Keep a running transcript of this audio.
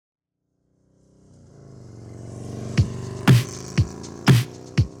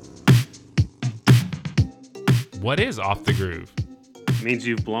What is off the groove? It means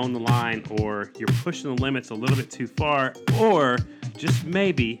you've blown the line, or you're pushing the limits a little bit too far, or just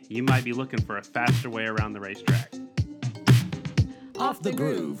maybe you might be looking for a faster way around the racetrack. Off the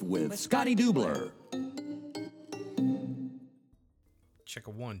Groove with Scotty Dubler. Check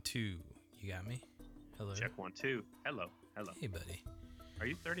a 1, 2. You got me? Hello. Check 1, 2. Hello. Hey, buddy. Are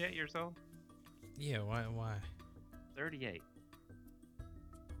you 38 years old? Yeah, why? 38.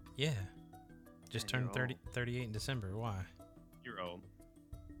 Yeah. Just Man, turned you're 38 in December. Why? You're old.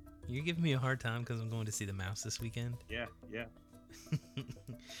 You're giving me a hard time because I'm going to see the mouse this weekend? Yeah.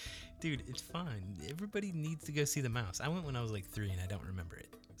 Dude, it's fine. Everybody needs to go see the mouse. I went when I was like 3 and I don't remember it.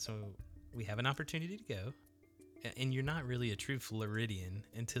 So we have an opportunity to go. And you're not really a true Floridian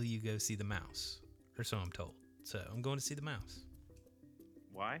until you go see the mouse. Or so I'm told. So I'm going to see the mouse.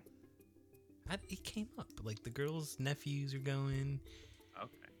 Why? It came up. Like the girls' nephews are going.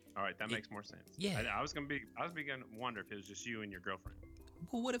 Okay. All right, that makes more sense. Yeah. I was beginning to wonder if it was just you and your girlfriend.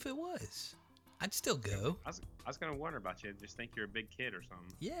 Well, what if it was? I'd still go. I was gonna wonder about you. Just think you're a big kid or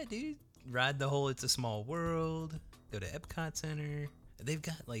something. Yeah, dude. Ride the whole It's a Small World. Go to Epcot Center. They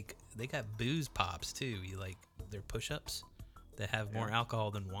got booze pops too. They're push-ups that have more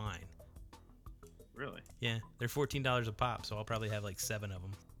alcohol than wine. Really? Yeah, they're $14 a pop, so I'll probably have like 7 of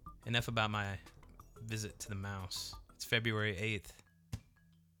them. Enough about my visit to the mouse. It's February 8th.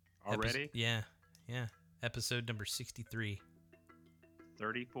 Already? Yeah. Episode number 63.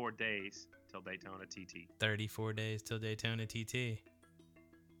 34 days till Daytona TT. 34 days till Daytona TT.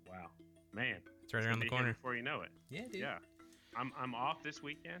 Wow, man, It's right around the corner. before you know it. Yeah, dude. Yeah, I'm off this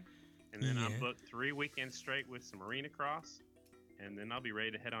weekend, and then I'm booked 3 weekends straight with some arena cross, and then I'll be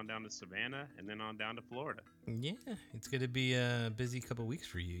ready to head on down to Savannah, and then on down to Florida. Yeah, it's gonna be a busy couple weeks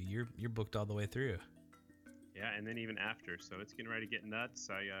for you. You're booked all the way through. Yeah, and then even after, so it's getting ready to get nuts.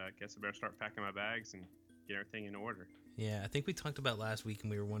 I guess I better start packing my bags and get everything in order. Yeah, I think we talked about last week, and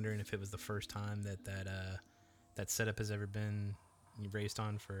we were wondering if it was the first time that setup has ever been raced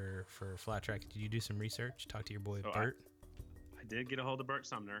on for flat track. Did you do some research? Talk to your boy Bert. I did get a hold of Bert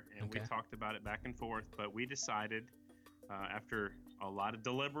Sumner, and we talked about it back and forth, but we decided after a lot of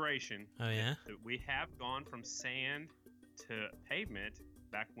deliberation that we have gone from sand to pavement.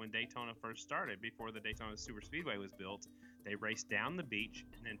 Back when Daytona first started, before the Daytona Super Speedway was built, they raced down the beach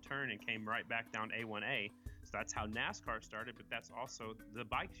and then turned and came right back down A1A. So that's how NASCAR started, but that's also the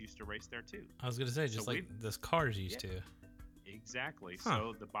bikes used to race there too. I was going to say, just like the cars used to. Exactly. Huh.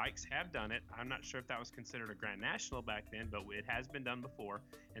 So the bikes have done it. I'm not sure if that was considered a Grand National back then, but it has been done before.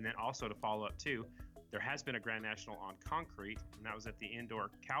 And then also to follow up too, there has been a Grand National on concrete, and that was at the indoor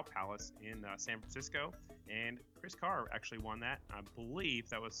Cow Palace in San Francisco. And Chris Carr actually won that. I believe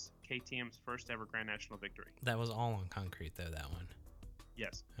that was KTM's first ever Grand National victory. That was all on concrete, though, that one.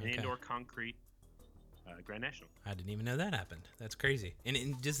 Yes, an indoor concrete Grand National. I didn't even know that happened. That's crazy. And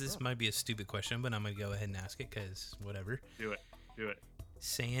this might be a stupid question, but I'm going to go ahead and ask it because whatever. Do it.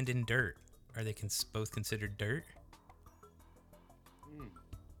 Sand and dirt. Are they both considered dirt?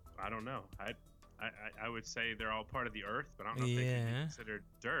 I don't know. I would say they're all part of the earth, but I don't know if they can be considered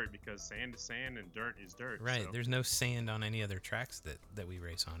dirt because sand is sand and dirt is dirt. Right. So. There's no sand on any other tracks that we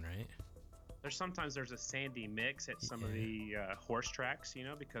race on, right? There's a sandy mix at some of the horse tracks,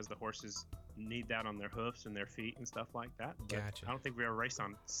 because the horses need that on their hoofs and their feet and stuff like that. But gotcha. I don't think we ever raced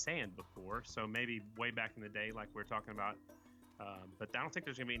on sand before, so maybe way back in the day, like we're talking about. But I don't think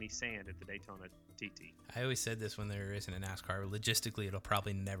there's going to be any sand at the Daytona TT. I always said this when they were racing in NASCAR. Logistically, it'll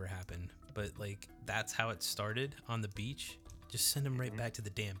probably never happen. But, that's how it started on the beach. Just send them right back to the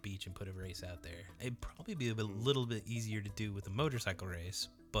damn beach and put a race out there. It'd probably be a little bit easier to do with a motorcycle race.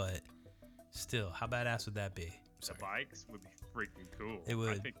 But still, how badass would that be? The bikes would be freaking cool. It would.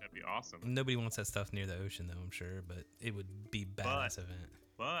 I think that'd be awesome. Nobody wants that stuff near the ocean, though, I'm sure. But it would be a badass event.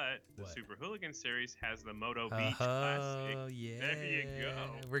 But the Super Hooligan Series has the Moto Beach Classic. Oh, yeah. There you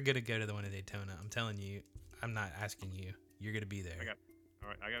go. We're going to go to the one in Daytona. I'm telling you. I'm not asking you. You're going to be there. All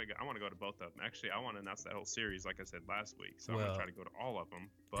right, I gotta go. I want to go to both of them. Actually, I want to announce that whole series, like I said last week. So I'm gonna try to go to all of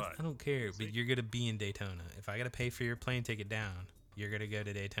them. But I don't care. But you're gonna be in Daytona. If I gotta pay for your plane ticket down, you're gonna go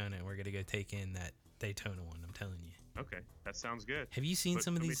to Daytona, and we're gonna go take in that Daytona one. I'm telling you. Okay, that sounds good. Have you seen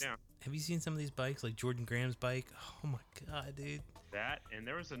some of these? Have you seen some of these bikes, like Jordan Graham's bike? Oh my god, dude! That, and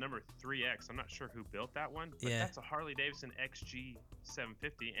there was a number 3X. I'm not sure who built that one, but that's a Harley Davidson XG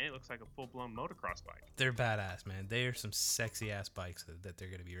 750, and it looks like a full-blown motocross bike. They're badass, man. They are some sexy-ass bikes that they're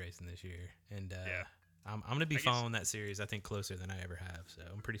going to be racing this year. And I'm going to be following that series, I think, closer than I ever have. So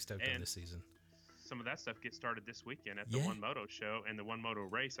I'm pretty stoked on this season. Some of that stuff gets started this weekend at the One Moto show and the One Moto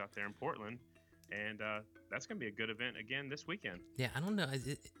race out there in Portland. and that's going to be a good event again this weekend. Yeah, I don't know.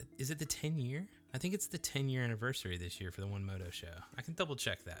 Is it the 10-year? I think it's the 10-year anniversary this year for the One Moto show. I can double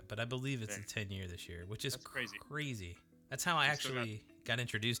check that, but I believe it's the 10-year this year, which is crazy. That's how I actually got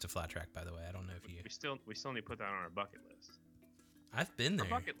introduced to flat track, by the way. I don't know if you... We still need to put that on our bucket list. I've been there.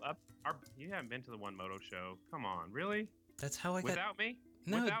 You haven't been to the One Moto show. Come on, really? That's how I got... Without me?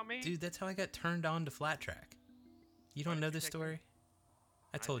 No, Without me? Dude, that's how I got turned on to flat track. You don't know this story?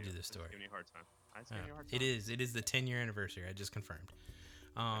 I told you this story. Giving you a hard time. It is the 10-year anniversary. I just confirmed.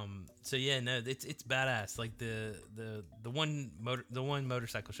 So yeah, no, it's badass. Like the one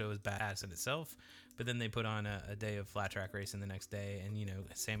motorcycle show is badass in itself, but then they put on a day of flat track racing the next day, and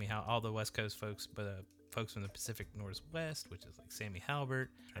Sammy all the West Coast folks, but folks from the Pacific Northwest, which is like Sammy Halbert,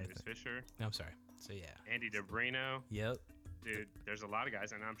 Travis Fisher. No, I'm sorry. So yeah, Andy DeBrino. Yep. Dude, there's a lot of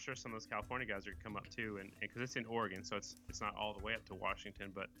guys, and I'm sure some of those California guys are come up too, and because it's in Oregon, so it's not all the way up to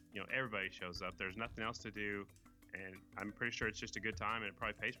Washington, but everybody shows up. There's nothing else to do, and I'm pretty sure it's just a good time, and it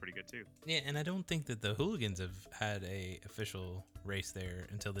probably pays pretty good too. Yeah, and I don't think that the Hooligans have had a official race there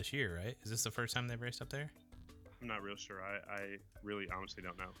until this year, right? Is this the first time they've raced up there? I'm not real sure. I really honestly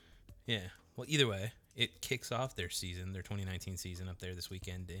don't know. Yeah. Well, either way, it kicks off their 2019 season up there this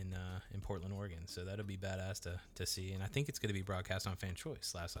weekend in Portland, Oregon. So that'll be badass to see. And I think it's going to be broadcast on Fan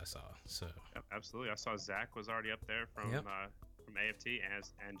Choice, last I saw. So yep, absolutely. I saw Zach was already up there from AFT,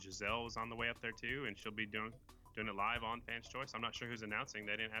 and Giselle was on the way up there too, and she'll be doing it live on Fans Choice. I'm not sure who's announcing.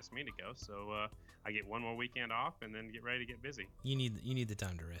 They didn't ask me to go, so I get one more weekend off and then get ready to get busy. You need the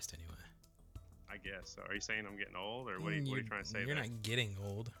time to rest anyway. I guess. So are you saying I'm getting old, or what are you trying to say? You're not getting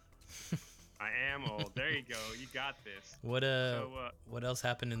old. I am old. There you go. You got this. What else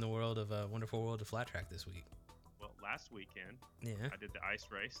happened in the world of Wonderful World of Flat Track this week? Well, last weekend, yeah, I did the ice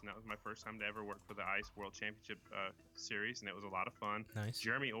race, and that was my first time to ever work for the Ice World Championship Series, and it was a lot of fun. Nice.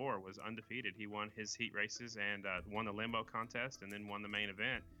 Jeremy Orr was undefeated. He won his heat races and won the limbo contest, and then won the main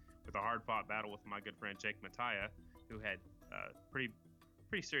event with a hard-fought battle with my good friend Jake Mattia, who had pretty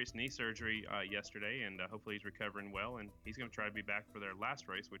serious knee surgery yesterday, and hopefully he's recovering well, and he's going to try to be back for their last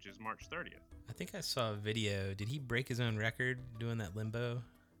race, which is March 30th. I think I saw a video. Did he break his own record doing that limbo?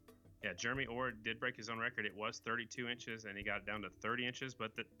 Yeah, Jeremy Orr did break his own record. It was 32 inches, and he got it down to 30 inches,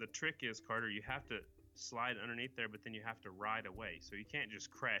 but the trick is, Carter, you have to slide underneath there, but then you have to ride away. So you can't just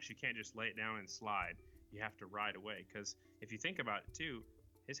crash. You can't just lay it down and slide. You have to ride away, because if you think about it, too,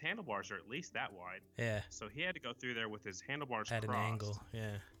 his handlebars are at least that wide. Yeah. So he had to go through there with his handlebars at crossed. An angle,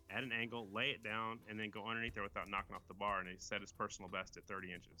 yeah. At an angle, lay it down, and then go underneath there without knocking off the bar, and he set his personal best at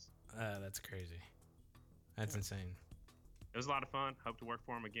 30 inches. That's crazy. That's insane. It was a lot of fun. Hope to work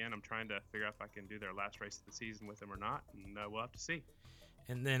for him again. I'm trying to figure out if I can do their last race of the season with them or not, and we'll have to see.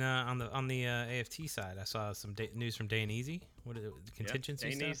 And then on the AFT side, I saw some news from Day and Easy. What are the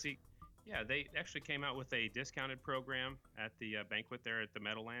contingency stuff? Easy. Yeah, they actually came out with a discounted program at the banquet there at the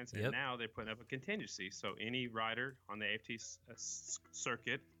Meadowlands, and now they're putting up a contingency. So any rider on the AFT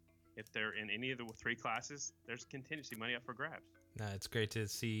circuit, if they're in any of the 3 classes, there's contingency money up for grabs. It's great to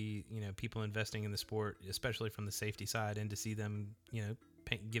see people investing in the sport, especially from the safety side, and to see them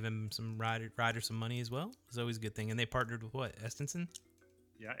give them some riders some money as well. It's always a good thing. And they partnered with what, Estenson?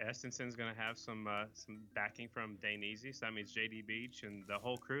 Yeah, Estenson's going to have some backing from Dane Easy, so that means JD Beach and the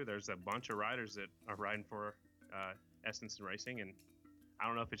whole crew. There's a bunch of riders that are riding for Estenson Racing, and I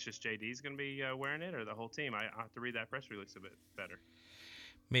don't know if it's just JD's going to be wearing it or the whole team. I have to read that press release a bit better.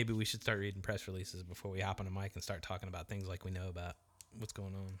 Maybe we should start reading press releases before we hop on a mic and start talking about things like we know about what's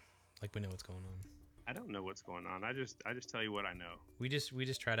going on. Like we know what's going on. I don't know what's going on. I just tell you what I know. We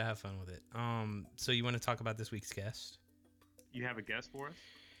just try to have fun with it. So you want to talk about this week's guest? You have a guest for us?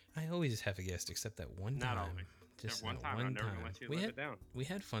 I always have a guest, except that one time. Not always. Just one time. I'm never gonna let you live it down. We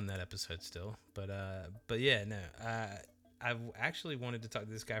had fun that episode still, but yeah, no. I've actually wanted to talk to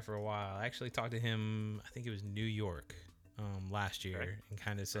this guy for a while. I actually talked to him. I think it was New York last year, and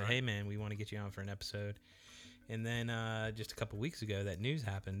kind of said, "Hey, man, we want to get you on for an episode." And then just a couple weeks ago, that news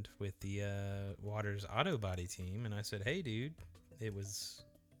happened with the Waters Auto Body team, and I said, "Hey, dude, it was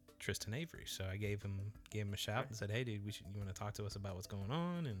Tristan Avery." So I gave him a shout and said, "Hey, dude, you want to talk to us about what's going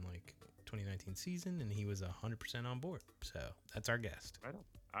on in like 2019 season?" And he was 100% on board. So that's our guest. Right on.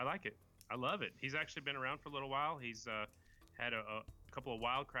 I like it. I love it. He's actually been around for a little while. He's had a couple of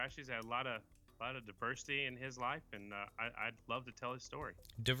wild crashes. Had a lot of diversity in his life, and I'd love to tell his story.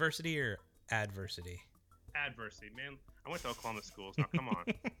 Diversity or adversity? Adversity, man. I went to Oklahoma schools. Now, come on.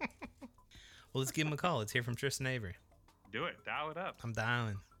 Well, let's give him a call. Let's hear from Tristan Avery. Do it. Dial it up. I'm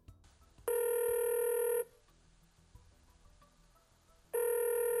dialing.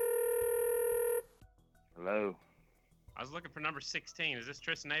 Hello. I was looking for number 16. Is this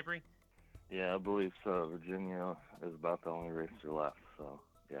Tristan Avery? Yeah, I believe so. Virginia is about the only racer left, so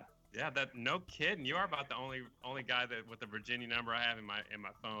yeah. Yeah, that no kidding. You are about the only guy that with the Virginia number I have in my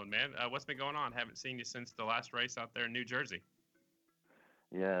phone, man. What's been going on? Haven't seen you since the last race out there in New Jersey.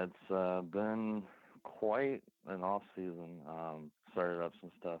 Yeah, it's been quite an off season. Started up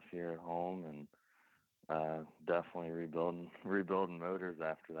some stuff here at home, and definitely rebuilding motors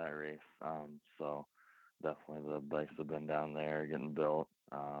after that race. So definitely the bikes have been down there getting built.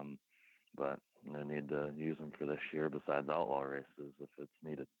 But I need to use them for this year besides outlaw races if it's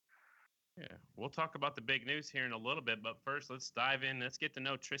needed. Yeah, we'll talk about the big news here in a little bit, but first let's dive in. Let's get to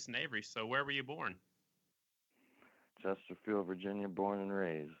know Tristan Avery. So, where were you born? Chesterfield, Virginia, born and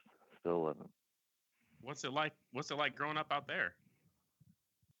raised, still living. What's it like? What's it like growing up out there?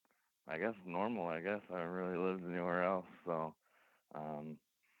 I guess normal. I guess I haven't really lived anywhere else, so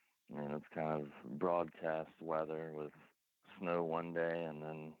it's kind of broadcast weather with snow one day, and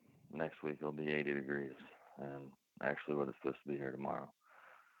then next week it'll be 80 degrees, and actually what it's supposed to be here tomorrow.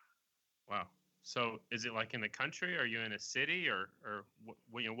 Wow. So, is it like in the country? Are you in a city, or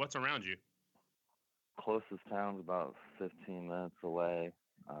what's around you? Closest town's about 15 minutes away,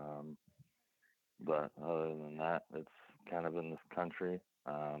 but other than that, it's kind of in the country.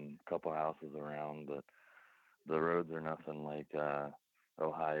 A couple houses around, but the roads are nothing like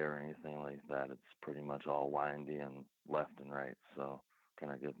Ohio or anything like that. It's pretty much all windy and left and right, so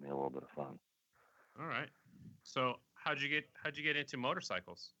kind of gives me a little bit of fun. All right. So how'd you get into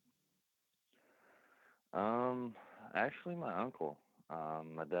motorcycles? Actually, my uncle.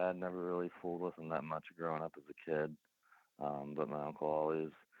 My dad never really fooled with them that much growing up as a kid, but my uncle always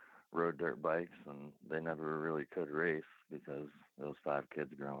rode dirt bikes, and they never really could race because there was 5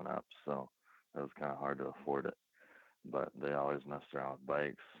 kids growing up, so it was kind of hard to afford it. But they always messed around with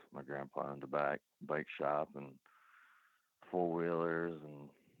bikes. My grandpa owned a bike shop and four wheelers and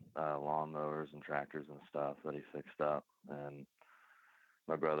lawnmowers and tractors and stuff that he fixed up. And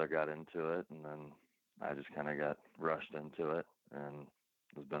my brother got into it, and then I just kind of got rushed into it, and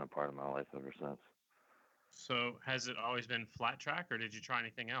it's been a part of my life ever since. So has it always been flat track, or did you try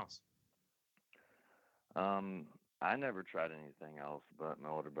anything else? I never tried anything else, but my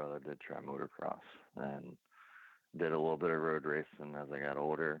older brother did try motocross and did a little bit of road racing as I got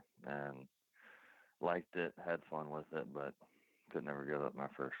older, and liked it, had fun with it, but could never give up my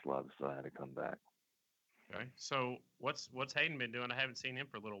first love, so I had to come back. Okay. So what's Hayden been doing? I haven't seen him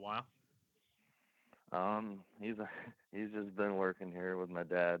for a little while. He's he's just been working here with my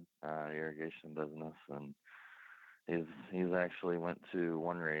dad, irrigation business, and he's actually went to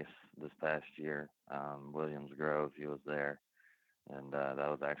one race this past year, Williams Grove. He was there, and that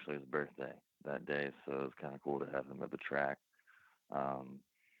was actually his birthday that day, so it was kind of cool to have him at the track.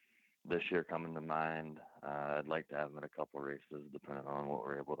 This year coming to mind, I'd like to have him at a couple races, depending on what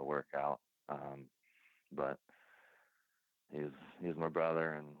we're able to work out. But he's my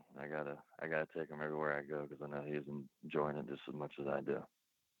brother, and I gotta take him everywhere I go because I know he's enjoying it just as much as I do.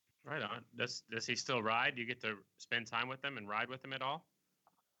 Right on. Does he still ride? Do you get to spend time with him and ride with him at all?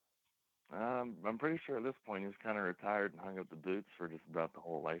 I'm pretty sure at this point he's kind of retired and hung up the boots for just about the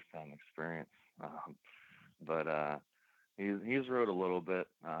whole lifetime experience. But he's rode a little bit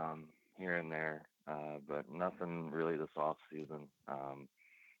here and there, but nothing really this off season.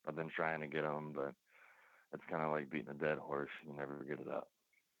 I've been trying to get him, but it's kind of like beating a dead horse. You never get it up.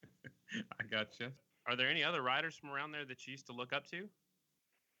 I gotcha. Are there any other riders from around there that you used to look up to?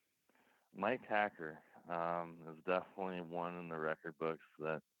 Mike Hacker is definitely one in the record books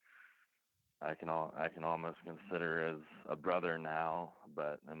that I can almost consider as a brother now,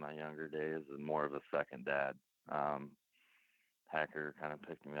 but in my younger days, is more of a second dad. Hacker kind of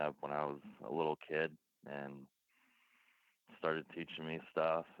picked me up when I was a little kid and started teaching me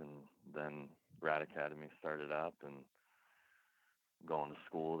stuff, and then Rad Academy started up, and going to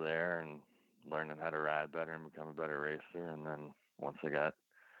school there and learning how to ride better and become a better racer. And then once I got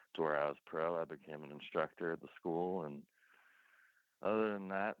to where I was pro, I became an instructor at the school. And other than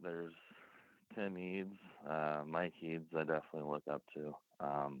that, there's Tim Eads, Mike Eads, I definitely look up to.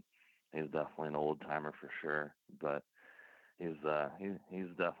 He's definitely an old timer for sure, but he's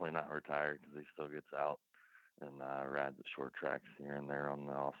definitely not retired because he still gets out and rides at short tracks here and there on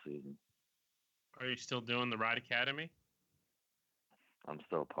the off season. Are you still doing the Ride Academy? I'm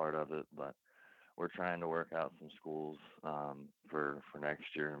still part of it, but we're trying to work out some schools for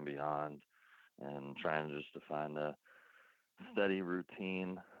next year and beyond, and trying just to find a steady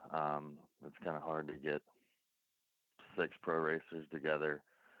routine. It's kind of hard to get 6 pro racers together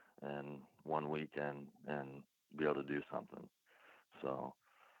in one weekend and be able to do something. So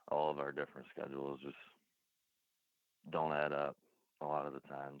all of our different schedules just don't add up a lot of the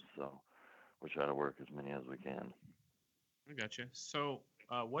times. So we try to work as many as we can. I gotcha. So,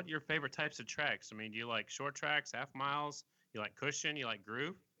 what are your favorite types of tracks? I mean, do you like short tracks, half miles? You like cushion? You like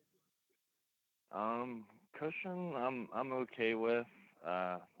groove? Cushion, I'm okay with.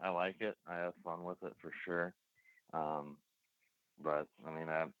 I like it. I have fun with it for sure. Um, but I mean,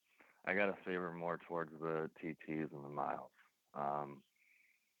 I got to favor more towards the TTs and the miles. Um,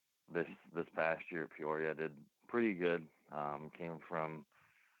 this past year, Peoria did pretty good. Came from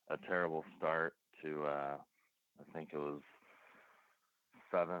a terrible start to I think it was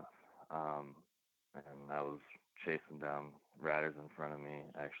seventh, um, and I was chasing down riders in front of me.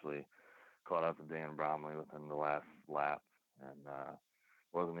 Actually, caught up to Dan Bromley within the last lap, and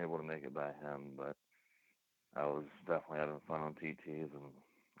wasn't able to make it by him. But I was definitely having fun on TTs,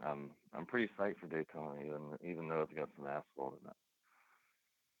 and I'm pretty psyched for Daytona, even though it's got some asphalt in it.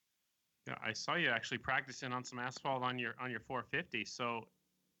 Yeah, I saw you actually practicing on some asphalt on your 450. So,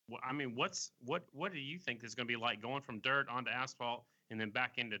 I mean, what do you think is going to be like going from dirt onto asphalt and then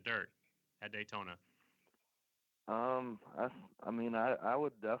back into dirt at Daytona? I, I mean, I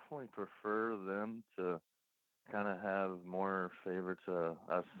would definitely prefer them to kind of have more favor to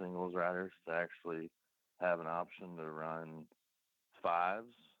us singles riders to actually have an option to run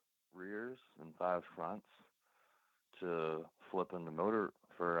fives rears and fives fronts to flip into motor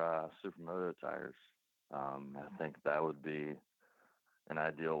for supermoto tires. I think that would be an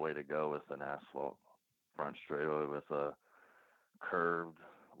ideal way to go with an asphalt front straightaway with a curved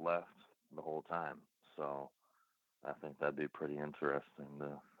left the whole time. So I think that'd be pretty interesting to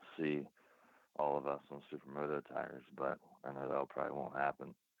see all of us on supermoto tires, but I know that probably won't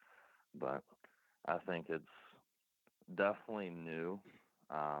happen. But I think it's definitely new,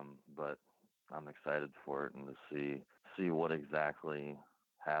 but I'm excited for it and to see what exactly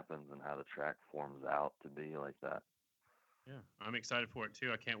happens and how the track forms out to be like that. Yeah, I'm excited for it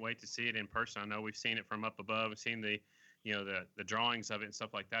too. I can't wait to see it in person. I know we've seen it from up above. We've seen the drawings of it and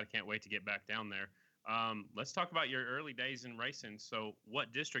stuff like that. I can't wait to get back down there. Let's talk about your early days in racing. So,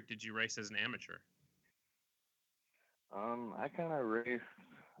 what district did you race as an amateur? I kind of raced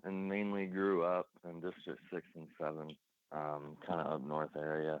and mainly grew up in District 6 and 7, kind of up north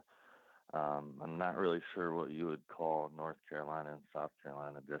area. I'm not really sure what you would call North Carolina and South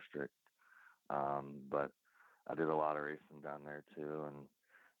Carolina district, but I did a lot of racing down there too, and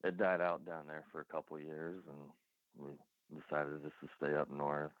it died out down there for a couple of years, and we decided just to stay up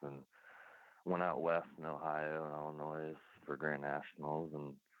north and went out west in Ohio and Illinois for Grand Nationals,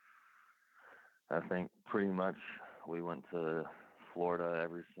 and I think pretty much we went to Florida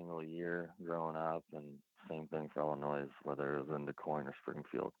every single year growing up, and same thing for Illinois, whether it was in DeCoin or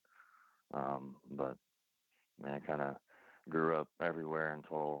Springfield. But man, I kind of grew up everywhere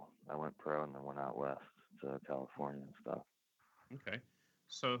until I went pro and then went out west to California and stuff. Okay.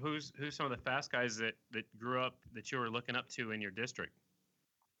 So, who's some of the fast guys that grew up that you were looking up to in your district?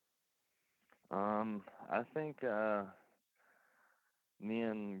 I think me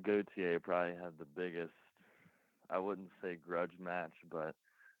and Gautier probably had the biggest, I wouldn't say grudge match, but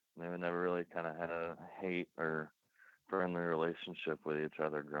we never really kind of had a hate or friendly relationship with each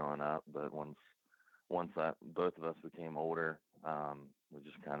other growing up. But once that both of us became older, we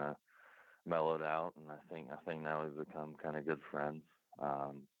just kind of mellowed out, and I think now we've become kind of good friends.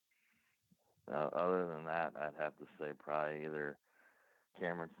 Um, Other than that, I'd have to say probably either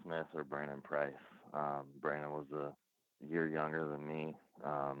Cameron Smith or Brandon Price. Brandon was a year younger than me,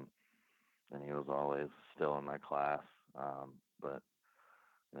 and he was always still in my class. But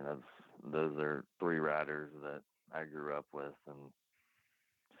those are three riders that I grew up with and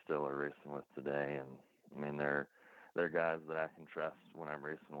still are racing with today. And I mean, they're guys that I can trust when I'm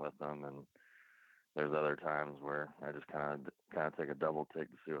racing with them. And there's other times where I just kind of take a double take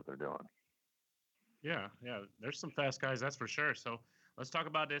to see what they're doing. Yeah, yeah. There's some fast guys, that's for sure. So let's talk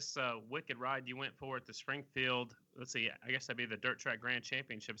about this wicked ride you went for at the Springfield. Let's see, I guess that'd be the Dirt Track Grand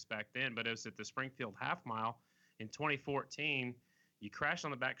Championships back then, but it was at the Springfield Half Mile in 2014. You crashed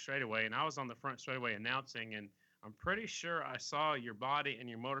on the back straightaway, and I was on the front straightaway announcing, and I'm pretty sure I saw your body and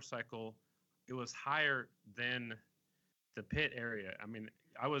your motorcycle. It was higher than the pit area. I mean,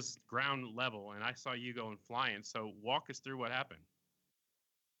 I was ground level, and I saw you going flying. So walk us through what happened.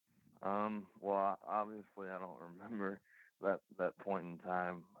 Well, obviously, I don't remember that point in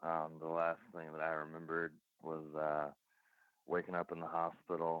time. The last thing that I remembered was waking up in the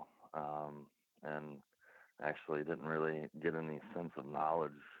hospital, and actually didn't really get any sense of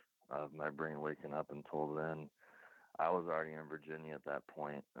knowledge of my brain waking up until then. I was already in Virginia at that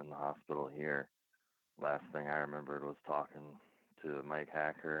point in the hospital here. Last thing I remembered was talking to Mike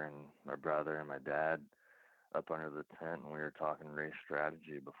Hacker and my brother and my dad up under the tent, and we were talking race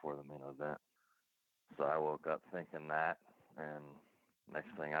strategy before the main event. So I woke up thinking that, and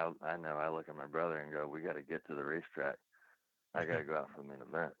next thing I know, I look at my brother and go, "We got to get to the racetrack. I got to go out for the main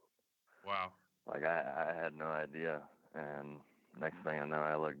event." Wow. Like I had no idea, and next thing I know,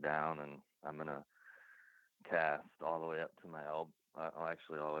 I look down and I'm in a cast all the way up to my elbow,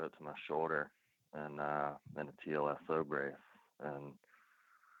 actually all the way up to my shoulder, and in a TLSO brace. And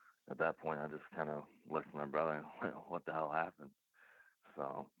at that point, I just kind of looked at my brother and went, "What the hell happened?"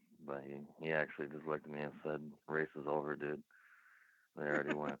 So, but he actually just looked at me and said, "Race is over, dude. They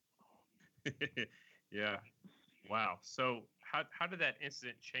already went." Yeah. Wow. So how did that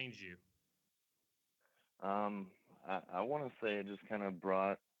incident change you? I want to say it just kind of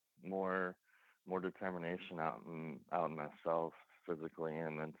brought more determination out in myself, physically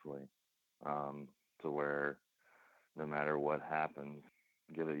and mentally, to where no matter what happens,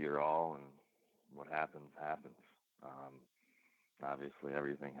 give it your all, and what happens happens. Obviously,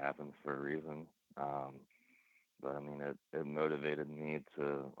 everything happens for a reason, but I mean, it motivated me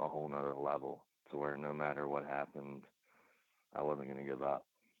to a whole nother level, to where no matter what happened, I wasn't going to give up.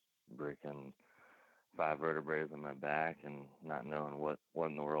 Breaking 5 vertebrae in my back and not knowing what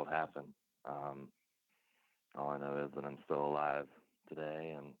in the world happened. All I know is that I'm still alive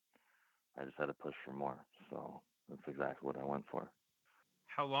today, and I just had to push for more. So that's exactly what I went for.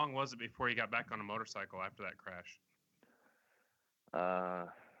 How long was it before you got back on a motorcycle after that crash?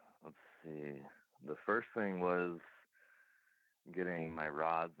 Let's see. The first thing was getting my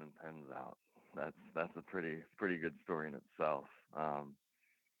rods and pins out. That's a pretty good story in itself.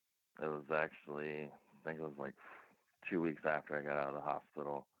 It was actually, I think it was like 2 weeks after I got out of the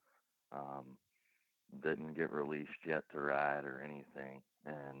hospital. Didn't get released yet to ride or anything,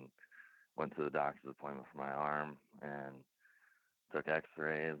 and went to the doctor's appointment for my arm and took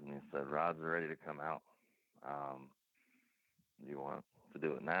x-rays, and he said, "Rods are ready to come out. You want to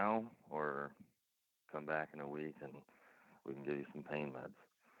do it now or come back in a week and we can give you some pain meds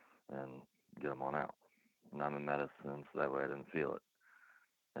and get them on out?" And I'm in medicine, so that way I didn't feel it.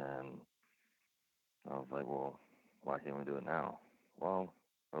 And I was like, "Well, why can't we do it now?" "Well,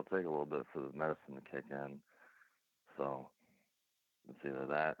 it'll take a little bit for the medicine to kick in, so it's either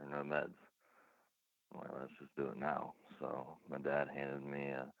that or no meds." I'm like, "Let's just do it now." So my dad handed me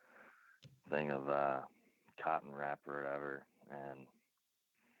a thing of cotton wrap or whatever, and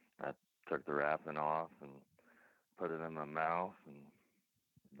I took the wrapping off and put it in my mouth, and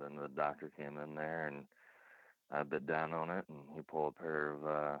then the doctor came in there, and I bit down on it, and he pulled a pair of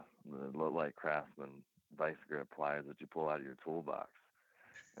the low light Craftsman vice grip pliers that you pull out of your toolbox,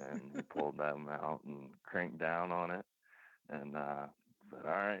 and he pulled them out and cranked down on it, and said,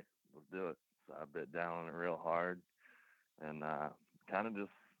 "All right, let's do it." So I bit down on it real hard, and kind of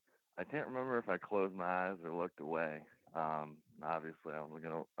just, I can't remember if I closed my eyes or looked away. Obviously,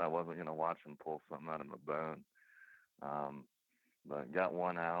 I wasn't gonna watch him pull something out of my bone. But got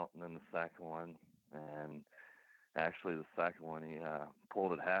one out, and then the second one, and actually the second one he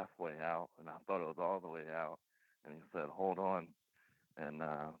pulled it halfway out, and I thought it was all the way out, and he said, "Hold on," and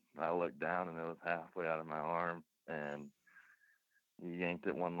I looked down, and it was halfway out of my arm, and he yanked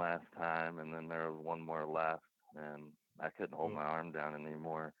it one last time, and then there was one more left, and I couldn't hold my arm down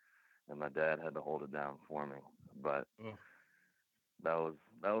anymore, and my dad had to hold it down for me. But that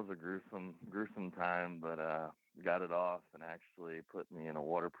was a gruesome time, but got it off and actually put me in a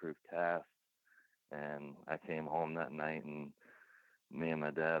waterproof cast. And I came home that night, and me and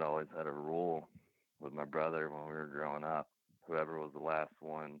my dad always had a rule with my brother when we were growing up: whoever was the last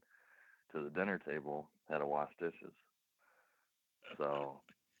one to the dinner table had to wash dishes. So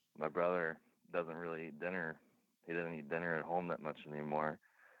my brother doesn't really eat dinner. He doesn't eat dinner at home that much anymore.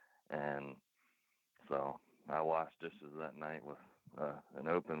 And so I washed dishes that night with an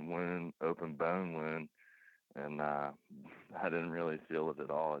open bone wound, and I didn't really feel it at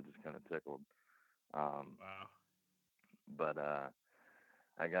all. It just kind of tickled. Wow. But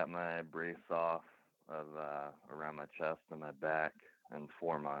I got my brace off of around my chest and my back in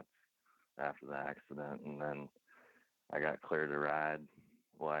 4 months after the accident, and then I got cleared to ride.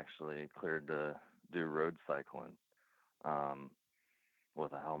 Well, actually cleared to do road cycling,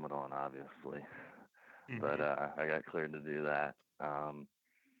 with a helmet on, obviously. Mm-hmm. But I got cleared to do that,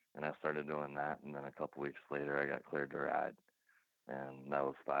 and I started doing that, and then a couple weeks later I got cleared to ride, and that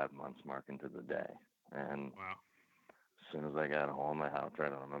was 5 months marking to the day. And wow. as soon as I got home, I hopped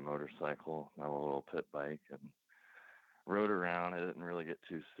right on my motorcycle, my little pit bike, and rode around. I didn't really get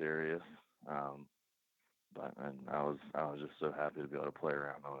too serious, but I was just so happy to be able to play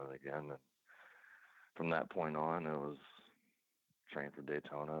around on it again. And from that point on, it was train for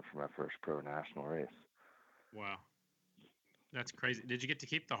Daytona for my first pro national race. Wow. That's crazy. Did you get to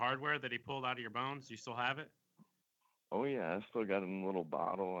keep the hardware that he pulled out of your bones? You still have it? Oh yeah, I still got it in a little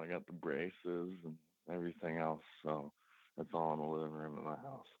bottle. I got the braces and everything else. So it's all in the living room of my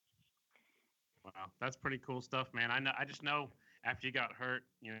house. Wow, that's pretty cool stuff, man. I know. I just know after you got hurt,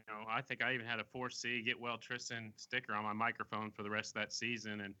 I think I even had a 4C Get Well Tristan sticker on my microphone for the rest of that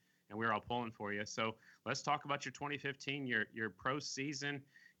season, and we were all pulling for you. So let's talk about your 2015, your pro season.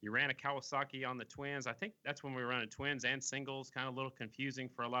 You ran a Kawasaki on the Twins. I think that's when we were running Twins and singles. Kind of a little confusing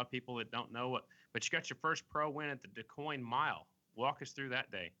for a lot of people that don't know what. But you got your first pro win at the DeCoin Mile. Walk us through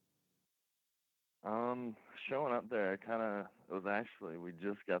that day. Showing up there, it was actually, we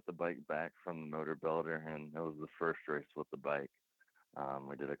just got the bike back from the motor builder, and it was the first race with the bike.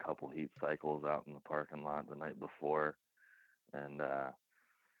 We did a couple heat cycles out in the parking lot the night before, and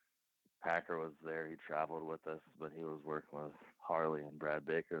Packer was there. He traveled with us, but he was working with Harley and Brad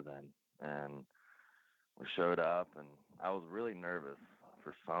Baker then, and we showed up, and I was really nervous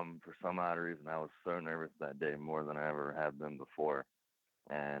for some odd reason. I was so nervous that day, more than I ever have been before,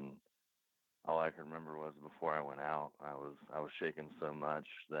 and all I can remember was before I went out, I was shaking so much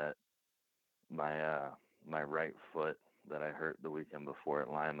that my right foot that I hurt the weekend before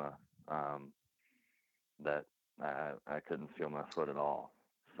at Lima, that I couldn't feel my foot at all.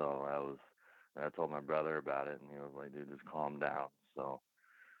 So I told my brother about it, and he was like, "Dude, just calm down." So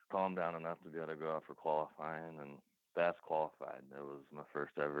calmed down enough to be able to go out for qualifying, and fast qualified. It was my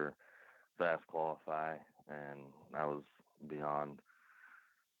first ever fast qualify, and I was beyond.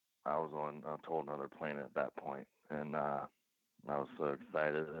 I was on a total another planet at that point, and I was so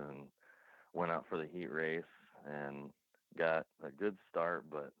excited and went out for the heat race and got a good start,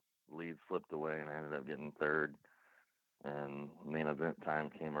 but lead slipped away, and I ended up getting third. And main event time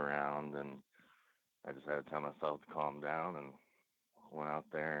came around, and I just had to tell myself to calm down, and went out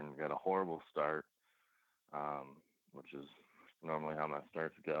there and got a horrible start, which is normally how my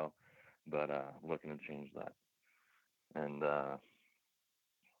starts go, but looking to change that. And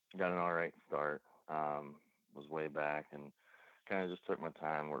got an all right start. Was way back and kind of just took my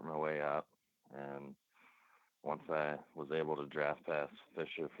time, worked my way up, and once I was able to draft past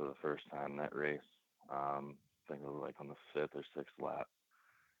Fisher for the first time that race, I think it was like on the fifth or sixth lap,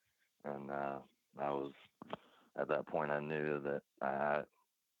 and I was at that point I knew that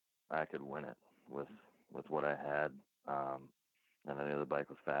I could win it with what I had, and I knew the bike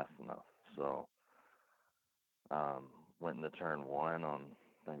was fast enough. So um, went into turn one on,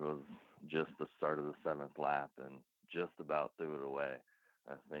 I think it was just the start of the seventh lap, and just about threw it away.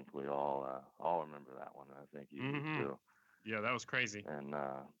 I think we all remember that one. I think you do too. Yeah, that was crazy. And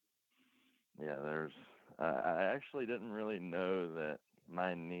yeah, I actually didn't really know that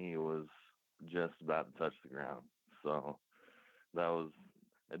my knee was just about to touch the ground. So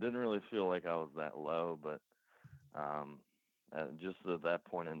it didn't really feel like I was that low, but just at that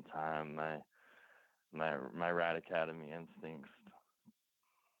point in time, my Rat Academy instincts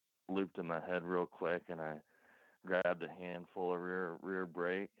looped in my head real quick, and I grabbed a handful of rear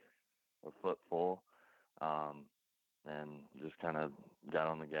brake, a foot full, and just kind of got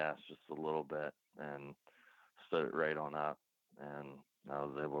on the gas just a little bit and stood it right on up, and I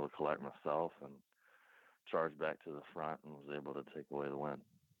was able to collect myself and charge back to the front and was able to take away the win.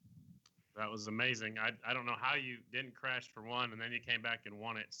 That was amazing. I don't know how you didn't crash for one, and then you came back and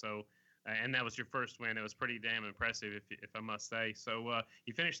won it. So, and that was your first win. It was pretty damn impressive, if I must say. So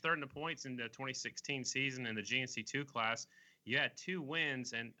you finished third in the points in the 2016 season in the GNC2 class. You had 2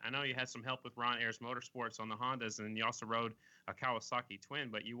 wins, and I know you had some help with Ron Ayers Motorsports on the Hondas, and you also rode a Kawasaki Twin,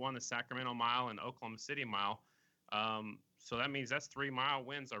 but you won the Sacramento Mile and Oklahoma City Mile. So that means that's 3 mile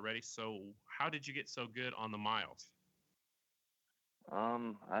wins already. So how did you get so good on the miles?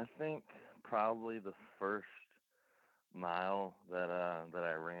 I think probably the first mile that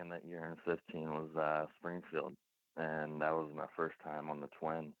I ran that year in 15 was Springfield, and that was my first time on the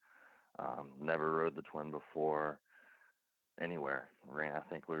Twin. Never rode the Twin before anywhere. I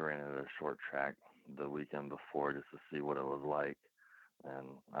think we ran it at a short track the weekend before just to see what it was like, and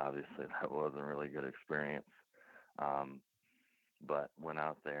obviously that wasn't a really good experience. But went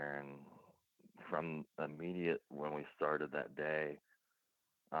out there, and from immediate when we started that day,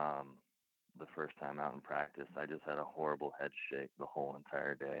 the first time out in practice, I just had a horrible head shake the whole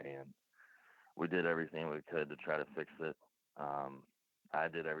entire day, and we did everything we could to try to fix it. I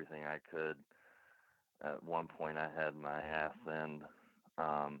did everything I could. At one point, I had my ass end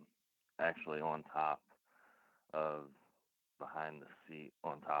actually on top of behind the seat,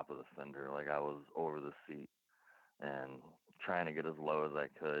 on top of the fender, like I was over the seat and trying to get as low as I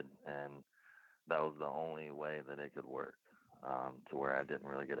could, and that was the only way that it could work, to where I didn't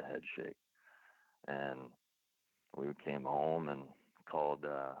really get a head shake. And we came home and called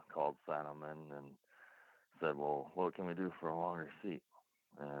Saddleman and said, well, what can we do for a longer seat?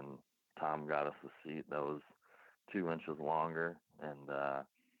 And Tom got us a seat that was 2 inches longer, and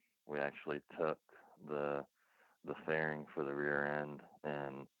we actually took the fairing for the rear end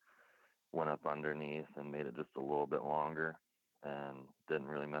and went up underneath and made it just a little bit longer, and didn't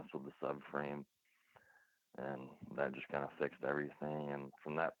really mess with the subframe, and that just kind of fixed everything. And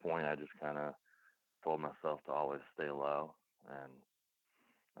from that point, I just kind of told myself to always stay low, and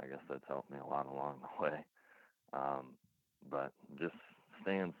I guess that's helped me a lot along the way. But just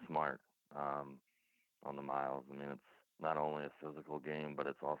staying smart on the miles. I mean, it's not only a physical game, but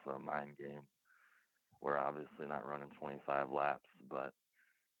it's also a mind game. We're obviously not running 25 laps, but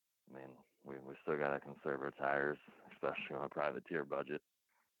I mean, we still got to conserve our tires, especially on a privateer budget.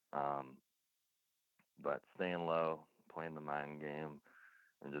 Um, but staying low, playing the mind game,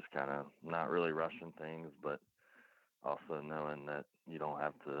 and just kind of not really rushing things, but also knowing that you don't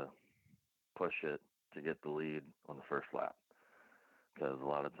have to push it to get the lead on the first lap. Because a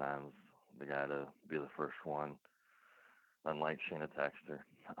lot of times the guy to be the first one, unlike Shayna Texter,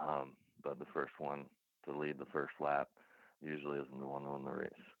 but the first one to lead the first lap usually isn't the one to win the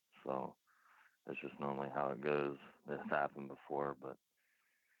race. So it's just normally how it goes. It's happened before, but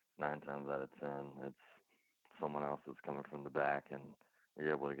 9 times out of 10, it's someone else that's coming from the back, and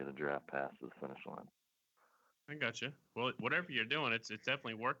you're able to get a draft pass to the finish line. I gotcha. Well, whatever you're doing, it's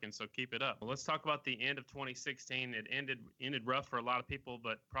definitely working. So keep it up. Well, let's talk about the end of 2016. It ended rough for a lot of people,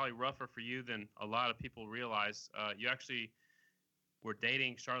 but probably rougher for you than a lot of people realize. You actually were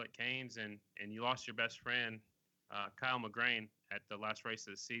dating Charlotte Caines, and you lost your best friend, Kyle McGrain, at the last race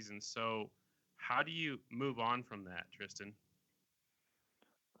of the season. So how do you move on from that, Tristan?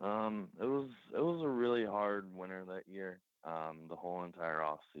 It was a really hard winter that year. The whole entire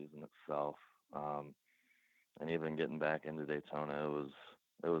off season itself. And even getting back into Daytona,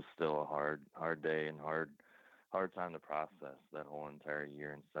 it was still a hard day and hard time to process that whole entire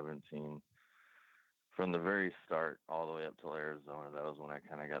year in 17. From the very start all the way up till Arizona, that was when I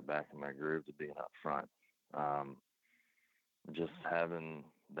kind of got back in my groove to being up front. Just having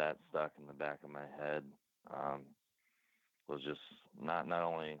that stuck in the back of my head was just not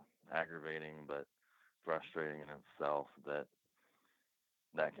only aggravating but frustrating in itself that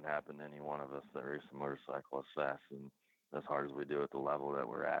can happen to any one of us that race a motorcycle as fast and as hard as we do at the level that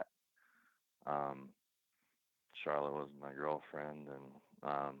we're at. Charlotte was my girlfriend,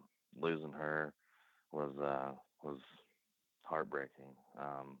 and losing her was heartbreaking.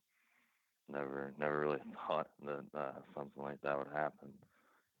 Never really thought that something like that would happen,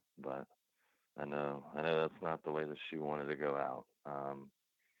 but I know that's not the way that she wanted to go out.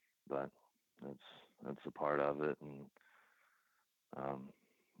 But it's a part of it, and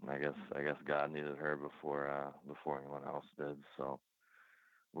I guess God needed her before anyone else did. So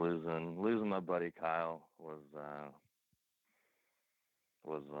losing my buddy Kyle was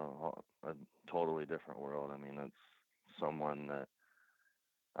a totally different world. I mean, it's someone that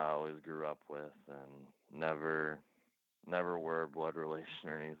I always grew up with, and never were a blood relation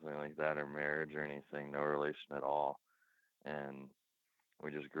or anything like that, or marriage or anything, no relation at all. And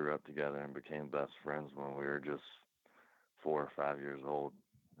we just grew up together and became best friends when we were just 4 or 5 years old.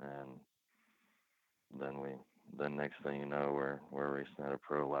 And then next thing you know, we're racing at a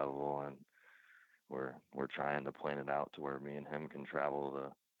pro level, and we're trying to plan it out to where me and him can travel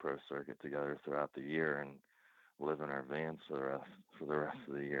the pro circuit together throughout the year and live in our vans for the rest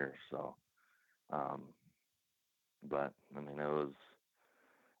of the year. So, but I mean,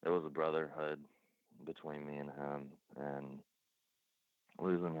 it was a brotherhood between me and him, and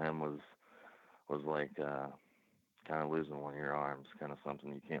losing him was like kind of losing one of your arms, kind of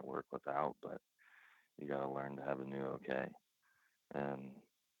something you can't work without, but you got to learn to have a new okay. And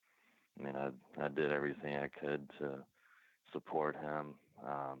I mean, I did everything I could to support him,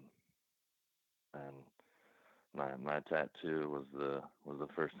 and my tattoo was the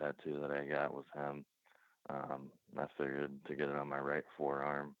first tattoo that I got was him. I figured to get it on my right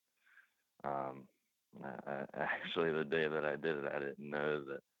forearm. Actually, the day that I did it, I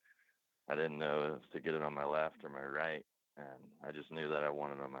didn't know if to get it on my left or my right, and I just knew that I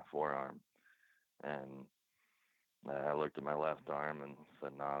wanted it on my forearm. And I looked at my left arm and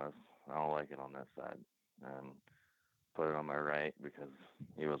said, "No, I don't like it on that side," and put it on my right because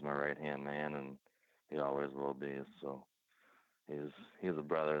he was my right hand man, and he always will be. So he's a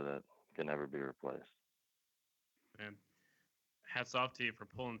brother that can never be replaced. And hats off to you for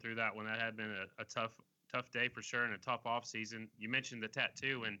pulling through that one. That had been a tough day for sure, and a tough off season. You mentioned the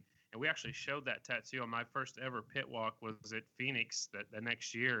tattoo, and we actually showed that tattoo on my first ever pit walk was at Phoenix the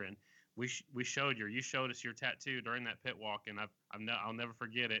next year, and we showed you showed us your tattoo during that pit walk, and I'll never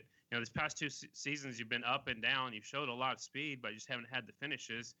forget it. You know, this past two seasons you've been up and down. You've showed a lot of speed, but you just haven't had the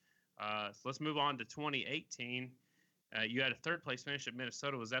finishes. So let's move on to 2018. You had a third place finish at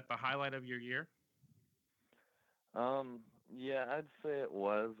Minnesota. Was that the highlight of your year? Yeah, I'd say it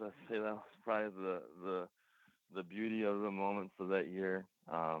was. I'd say that was probably the beauty of the moments of that year.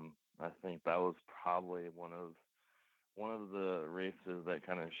 I think that was probably one of the races that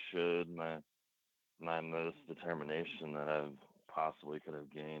kind of showed my most determination that I've possibly could have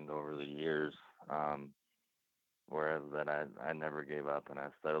gained over the years. Whereas that I never gave up, and I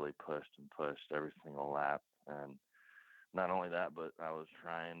steadily pushed and pushed every single lap. And not only that, but I was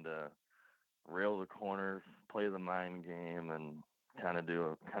trying to rail the corners, play the mind game, and kind of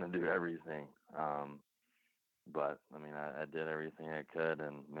do everything. But I mean, I did everything I could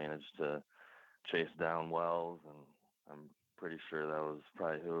and managed to chase down Wells, and I'm pretty sure that was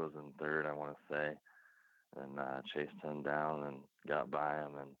probably who was in third, I want to say, and chased him down and got by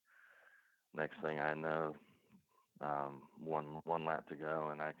him. And next thing I know, one lap to go,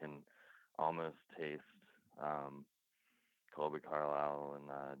 and I can almost taste Colby Carlisle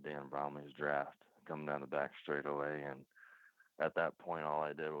and Dan Bromley's draft coming down the back straightaway. And at that point, all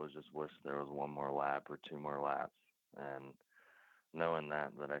I did was just wish there was one more lap or two more laps. And knowing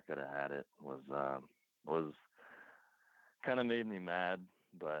that I could have had it was kind of made me mad,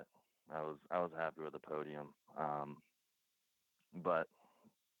 but I was happy with the podium. But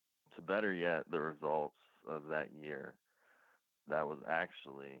to better yet, the results of that year, that was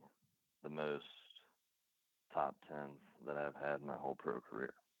actually the most top tens that I've had in my whole pro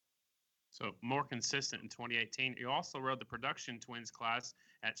career. So more consistent in 2018. You also rode the production twins class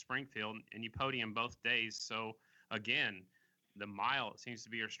at Springfield, and you podiumed both days. So again, the mile seems to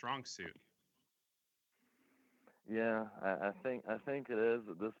be your strong suit. Yeah, I think it is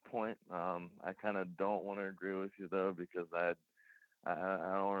at this point. I kind of don't want to agree with you though, because I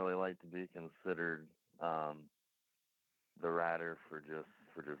don't really like to be considered the rider for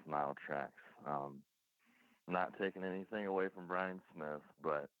just mile tracks. Not taking anything away from Brian Smith,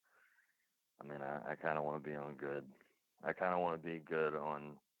 but I mean, I kind of want to be on good. I kind of want to be good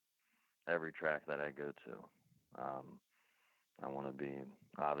on every track that I go to. I want to be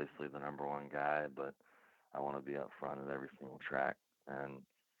obviously the number one guy, but I want to be up front at every single track. And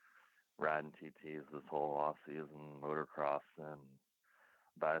riding TTs this whole off season, motocross and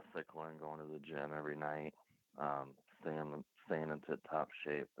bicycling, going to the gym every night, staying in tip top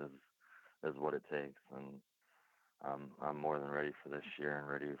shape is what it takes. And I'm more than ready for this year and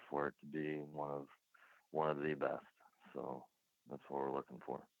ready for it to be one of the best. So that's what we're looking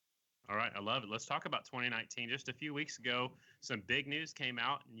for. All right, I love it. Let's talk about 2019. Just a few weeks ago, some big news came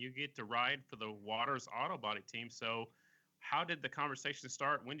out, and you get to ride for the Waters Auto Body team. So, how did the conversation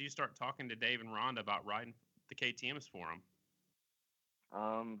start? When did you start talking to Dave and Rhonda about riding the KTMs for them?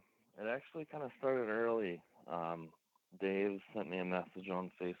 It actually kind of started early. Dave sent me a message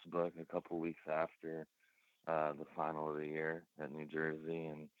on Facebook a couple weeks after the final of the year at New Jersey,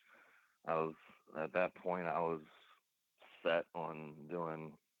 and at that point I was set on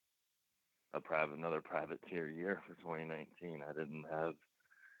doing another privateer year for 2019. I didn't have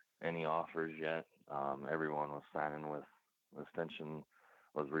any offers yet. Everyone was signing with Ascension,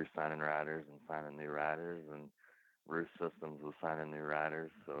 was re-signing riders and signing new riders, and Roost Systems was signing new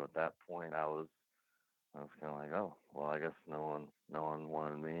riders. So at that point, I was kind of like, oh, well, I guess no one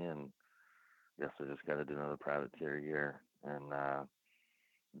wanted me, and guess I just got to do another privateer year. And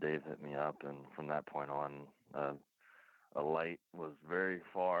Dave hit me up, and from that point on, a light was very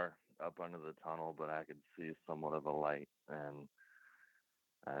far up under the tunnel, but I could see somewhat of a light, and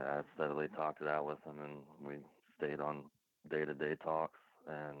I steadily talked it out with him, and we stayed on day-to-day talks,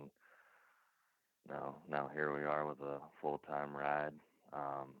 and now here we are with a full-time ride,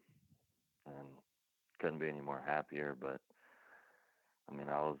 and couldn't be any more happier. But I mean,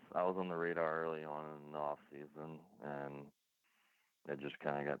 I was on the radar early on in the off season, and it just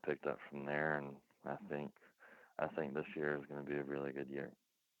kind of got picked up from there, and I think this year is going to be a really good year.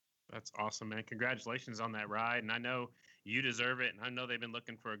 That's awesome, man. Congratulations on that ride. And I know you deserve it. And I know they've been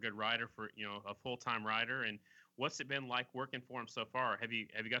looking for a good rider, for, a full-time rider. And what's it been like working for them so far? Have you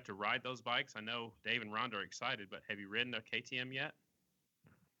got to ride those bikes? I know Dave and Rhonda are excited, but have you ridden a KTM yet?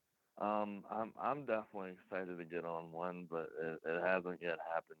 I'm definitely excited to get on one, but it hasn't yet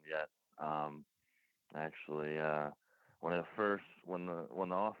happened yet. Actually, when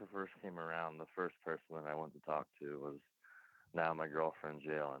the offer first came around, the first person that I went to talk to was now my girlfriend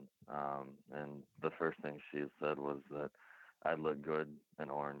Jalen, and the first thing she said was that I'd look good in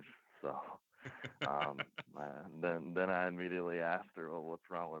orange. So Then I immediately asked her, well, what's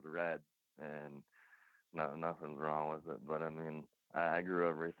wrong with red? And no, nothing's wrong with it. But I mean, I grew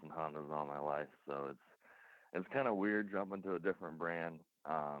up racing Hondas all my life, so it's kind of weird jumping to a different brand.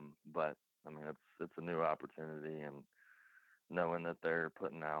 But I mean, it's a new opportunity, and knowing that they're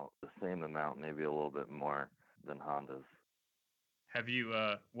putting out the same amount, maybe a little bit more than Hondas. Have you?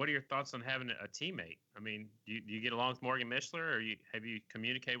 What are your thoughts on having a teammate? I mean, do you get along with Morgan Mishler, or have you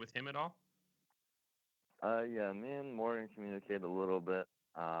communicated with him at all? Yeah, me and Morgan communicate a little bit.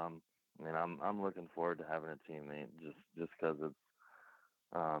 I mean, I'm looking forward to having a teammate just because it's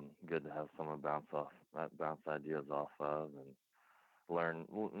good to have someone bounce ideas off of, and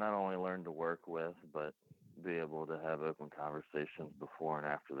not only learn to work with, but be able to have open conversations before and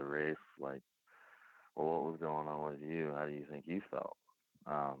after the race, like, well, what was going on with you? How do you think you felt?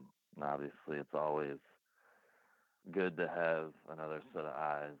 And obviously, it's always good to have another set of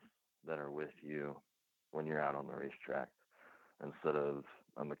eyes that are with you when you're out on the racetrack, instead of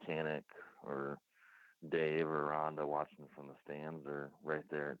a mechanic or Dave or Rhonda watching from the stands or right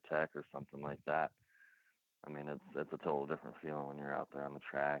there at Tech or something like that. I mean, it's a total different feeling when you're out there on the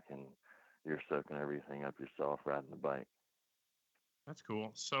track and you're soaking everything up yourself riding the bike. That's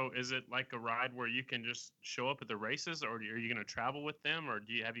cool. So, is it like a ride where you can just show up at the races, or are you going to travel with them, or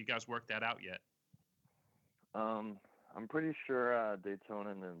have you guys worked that out yet? I'm pretty sure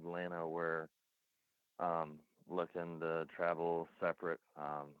Daytona and Atlanta were looking to travel separate.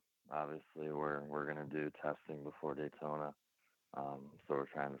 Obviously, we're gonna do testing before Daytona, so we're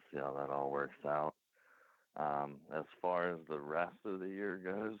trying to see how that all works out. As far as the rest of the year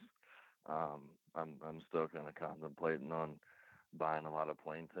goes, I'm still kind of contemplating on buying a lot of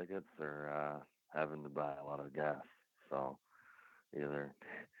plane tickets or having to buy a lot of gas. So either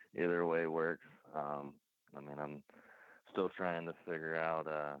either way works. I mean, I'm still trying to figure out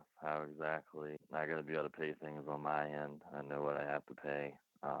how exactly I got to be able to pay things on my end. I know what I have to pay,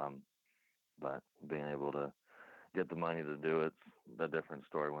 but being able to get the money to do it's a different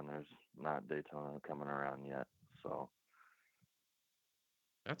story when there's not Daytona coming around yet. So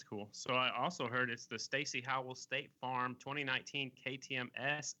That's cool. So I also heard it's the Stacy Howell State Farm 2019 KTM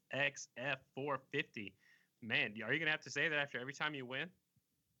SXF 450. Man, are you gonna have to say that after every time you win?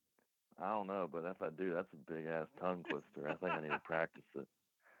 I don't know, but if I do, that's a big ass tongue twister. I think I need to practice it.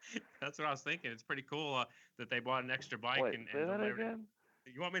 That's what I was thinking. It's pretty cool that they bought an extra bike Wait, and say that delivered it. again?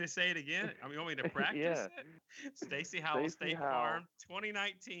 You want me to say it again? I mean, you want me to practice Yeah, it? Stacy Howell Stacy State Howell, Farm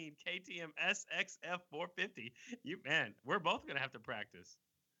 2019 KTM SXF 450. Man, we're both gonna have to practice.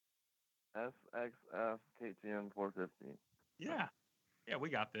 SXF KTM 450. Yeah, yeah, we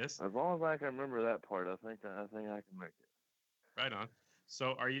got this. As long as I can remember that part, I think I can make it. Right on.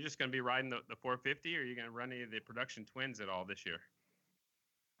 So, are you just going to be riding the 450, or are you going to run any of the production twins at all this year?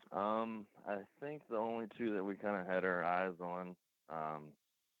 I think the only two that we kind of had our eyes on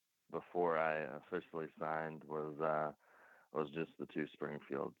before I officially signed was just the two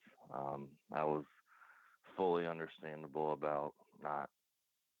Springfields. I was fully understandable about not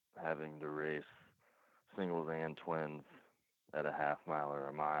having to race singles and twins at a half mile or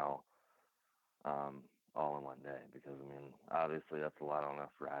a mile um, all in one day, because I mean obviously that's a lot on us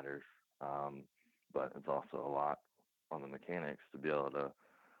riders, but it's also a lot on the mechanics to be able to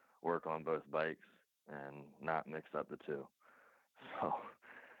work on both bikes and not mix up the two. So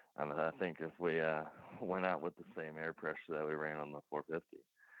I think if we went out with the same air pressure that we ran on the 450,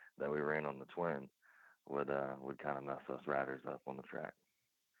 that we ran on the twin, would kind of mess us riders up on the track.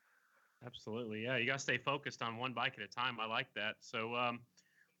 Absolutely. Yeah, you got to stay focused on one bike at a time. I like that. So,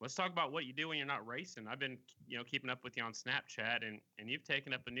 let's talk about what you do when you're not racing. I've been, keeping up with you on Snapchat, and you've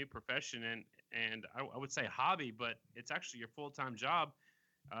taken up a new profession and I would say hobby, but it's actually your full-time job.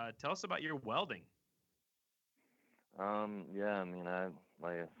 Tell us about your welding. Yeah, I mean,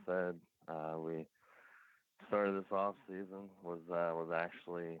 like I said, we started this off season was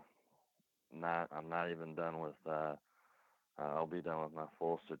actually not. I'm not even done with. I'll be done with my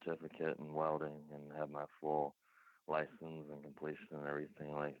full certificate in welding and have my full license and completion and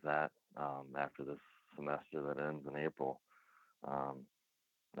everything like that after this semester that ends in April. Um,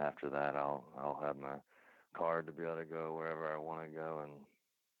 After that, I'll have my card to be able to go wherever I want to go and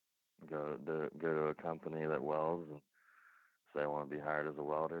go to a company that welds and say I want to be hired as a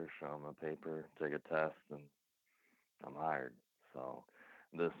welder. Show them a paper, take a test, and I'm hired. So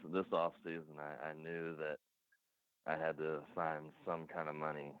this off season, I knew that I had to find some kind of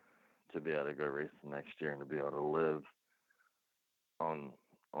money to be able to go racing next year and to be able to live on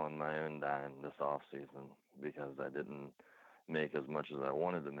on my own dime this off season, because I didn't make as much as I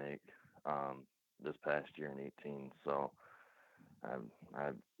wanted to make this past year in 18. So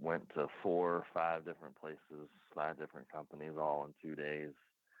I went to 4 or 5 different places, 5 different companies, all in 2 days,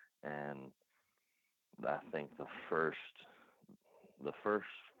 and I think the first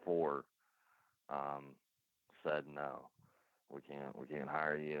four said no, we can't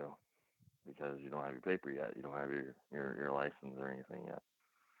hire you because you don't have your paper yet, you don't have your license or anything yet.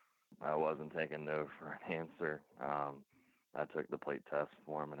 I wasn't taking no for an answer. I took the plate test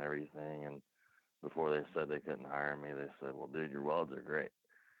form and everything, and before they said they couldn't hire me, they said, "Well, dude, your welds are great.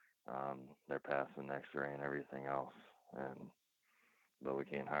 They're passing X-ray and everything else, but we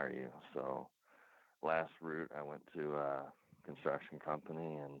can't hire you." So last route, I went to a construction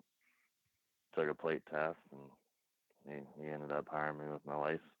company and took a plate test, and he ended up hiring me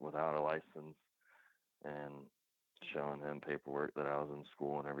without a license, and showing him paperwork that I was in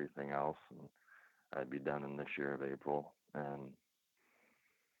school and everything else, and I'd be done in this year of April, and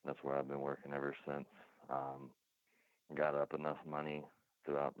that's where I've been working ever since. Got up enough money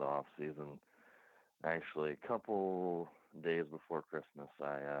throughout the off season. Actually, a couple days before Christmas,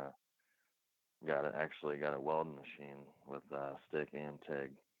 I got a welding machine with stick and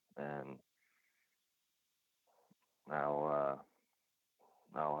TIG, and I'll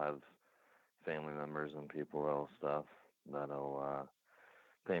have family members and people else stuff that'll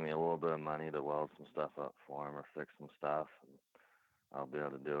pay me a little bit of money to weld some stuff up for them or fix some stuff. I'll be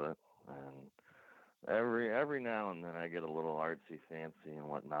able to do it. And every now and then I get a little artsy fancy and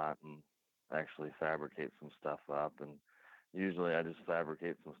whatnot, and actually fabricate some stuff up. And usually I just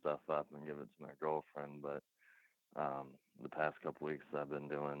fabricate some stuff up and give it to my girlfriend. But the past couple weeks I've been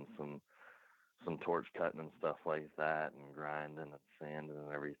doing some torch cutting and stuff like that, and grinding and sanding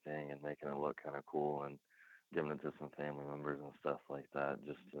and everything, and making it look kind of cool, and giving it to some family members and stuff like that,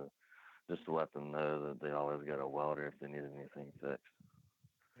 just to let them know that they always got a welder if they need anything fixed.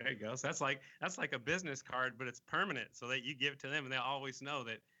 There you go. So that's like a business card, but it's permanent, so that you give it to them, and they'll always know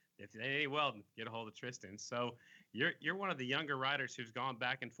that if they need welding, get a hold of Tristan. So you're one of the younger riders who's gone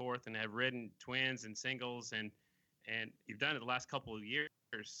back and forth and have ridden twins and singles, and you've done it the last couple of years.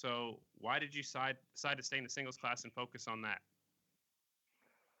 So why did you decide to stay in the singles class and focus on that?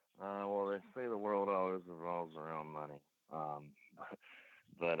 Well, they say the world always revolves around money,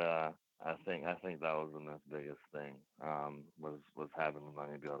 but I think that was the most biggest thing, was having the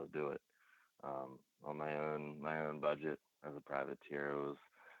money to be able to do it. On my own budget as a privateer,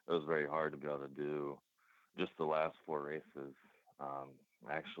 it was very hard to be able to do just the last 4 races.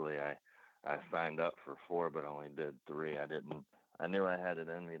 Actually, I signed up for 4, but only did 3. I knew I had it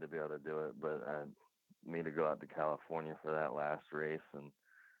in me to be able to do it, but me to go out to California for that last race and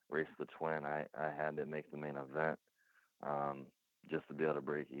race the twin, I had to make the main event, just to be able to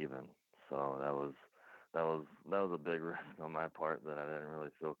break even. So that was a big risk on my part that I didn't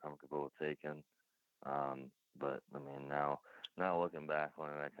really feel comfortable with taking. But I mean, now looking back on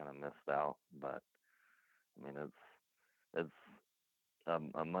it, I kind of missed out. But I mean, it's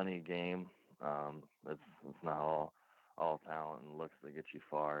a money game. It's not all talent and looks that get you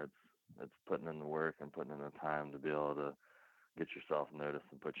far. It's putting in the work and putting in the time to be able to get yourself noticed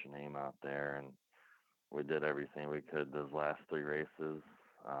and put your name out there. And we did everything we could those last 3 races,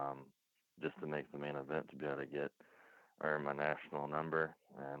 just to make the main event, to be able to earn my national number,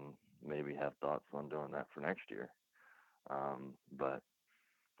 and maybe have thoughts on doing that for next year. But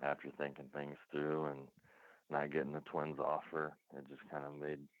after thinking things through and not getting the twins offer, it just kind of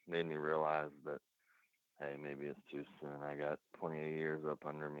made me realize that, hey, maybe it's too soon. I got 28 years up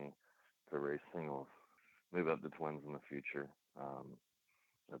under me to race singles. Move up the twins in the future.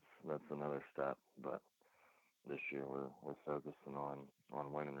 That's another step. But this year we're focusing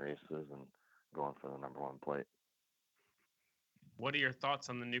on winning races and going for the number 1 plate. What are your thoughts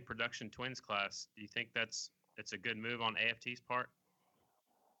on the new production twins class? Do you think it's a good move on AFT's part?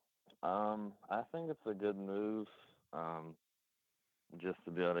 I think it's a good move, just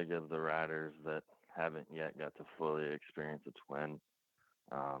to be able to give the riders that haven't yet got to fully experience a twin.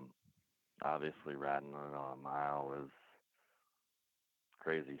 Obviously, riding it on a mile is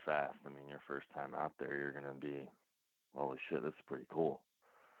crazy fast. I mean, your first time out there, you're gonna be, holy shit, this is pretty cool.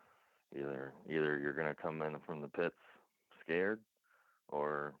 Either you're gonna come in from the pits scared,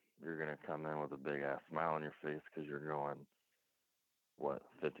 or you're gonna come in with a big ass smile on your face because you're going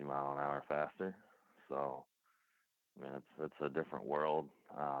 50 mile an hour faster. So I mean, it's a different world.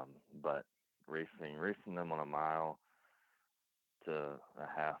 But racing them on a mile to a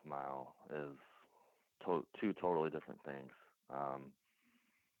half mile is two totally different things.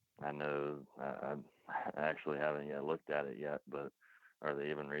 I know I actually haven't yet looked at it yet, but are they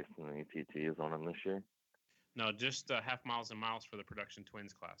even racing any TTs on them this year? No, just half miles and miles for the production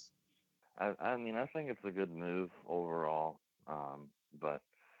twins class. I mean, I think it's a good move overall. But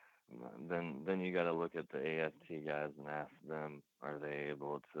then you got to look at the AFT guys and ask them, are they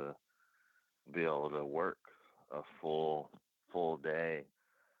able to be able to work a full day,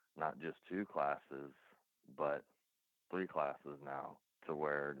 not just two classes, but three classes now, to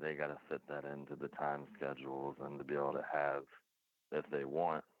where they got to fit that into the time schedules and to be able to have, if they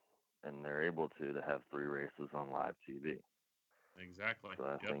want and they're able to have three races on live TV. Exactly.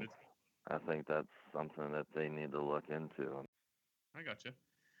 So Yep. I think that's something that they need to look into. I gotcha.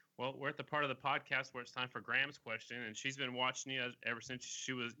 Well, we're at the part of the podcast where it's time for Graham's question, and she's been watching you ever since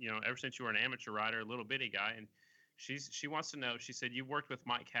she was, ever since you were an amateur rider, a little bitty guy, and she wants to know. She said you worked with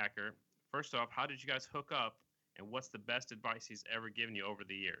Mike Hacker. First off, how did you guys hook up, and what's the best advice he's ever given you over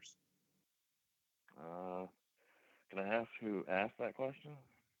the years? Can I ask who asked that question?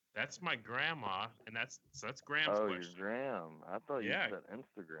 That's my grandma, and that's Graham's question. question. Your Graham. I thought you said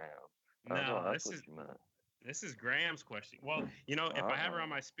Instagram. No, that's what you meant. This is Graham's question. Well, if I have her on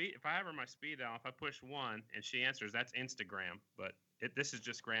my speed, dial, if I push 1 and she answers, that's Instagram. But this is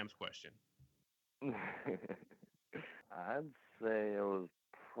just Graham's question. I'd say it was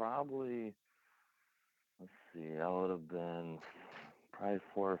probably. Let's see. I would have been probably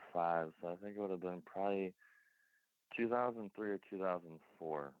 4 or 5. So I think it would have been probably 2003 or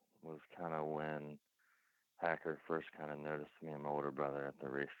 2004 was kind of when Hacker first kind of noticed me and my older brother at the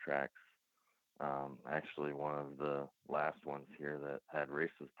racetracks. Actually, one of the last ones here that had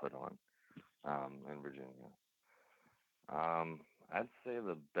races put on in Virginia. I'd say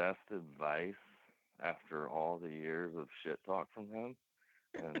the best advice after all the years of shit talk from him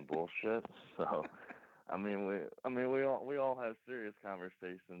and bullshit. So, we all have serious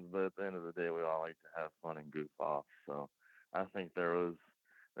conversations, but at the end of the day, we all like to have fun and goof off. So, I think there's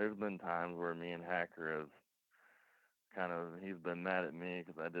been times where me and Hacker have he's been mad at me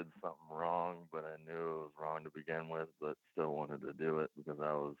because I did something wrong, but I knew it was wrong to begin with, but still wanted to do it because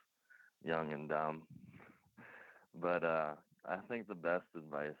I was young and dumb. But I think the best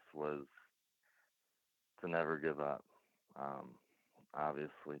advice was to never give up.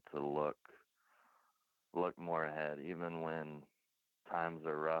 Obviously, to look more ahead, even when times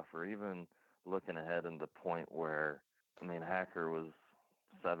are rough, or even looking ahead in the point where, Hacker was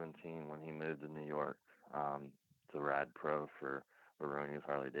 17 when he moved to New York. To ride pro for Baroni's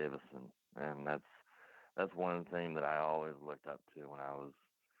Harley Davidson, and that's one thing that I always looked up to when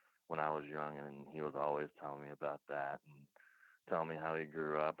I was young, and he was always telling me about that and telling me how he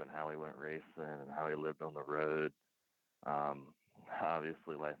grew up and how he went racing and how he lived on the road.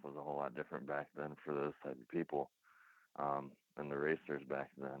 Obviously, life was a whole lot different back then for those type of people and the racers back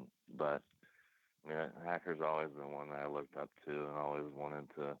then. But Hacker's always been one that I looked up to and always wanted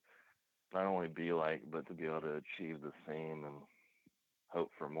to not only be like, but to be able to achieve the same and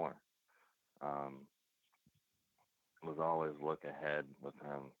hope for more. Was always look ahead with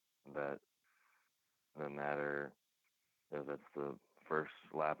him, that no matter if it's the first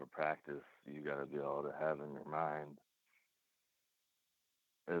lap of practice, you got to be able to have in your mind,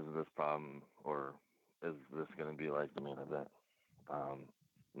 is this problem or is this going to be like the main event?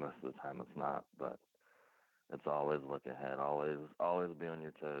 Most of the time it's not, but it's always look ahead, always be on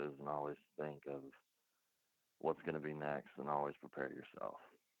your toes, and always think of what's going to be next, and always prepare yourself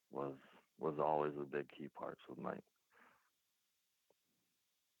was always a big key parts with Mike.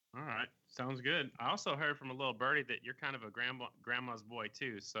 All right, sounds good. I also heard from a little birdie that you're kind of a grandma's boy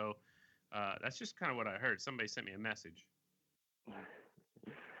too. So that's just kind of what I heard. Somebody sent me a message.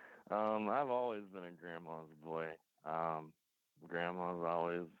 I've always been a grandma's boy. Grandma's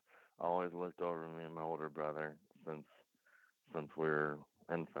always looked over me and my older brother since we were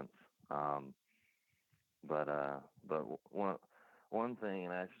infants. But one thing,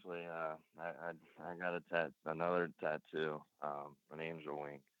 and actually, I got another tattoo, an angel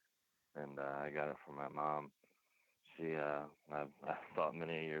wing, and I got it from my mom. I thought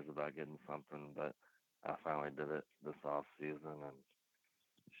many years about getting something, but I finally did it this off season,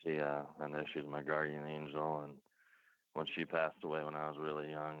 and I know she's my guardian angel, and when she passed away when I was really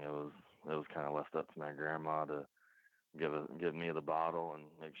young, it was kind of left up to my grandma to give me the bottle and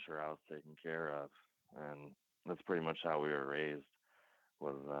make sure I was taken care of, and that's pretty much how we were raised.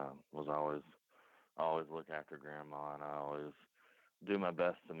 Was always look after grandma, and I always do my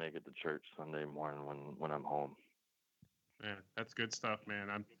best to make it to church Sunday morning when I'm home. Yeah, that's good stuff,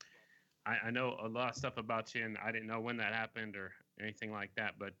 man. I know a lot of stuff about you, and I didn't know when that happened or anything like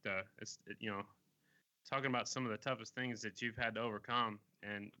that. But talking about some of the toughest things that you've had to overcome,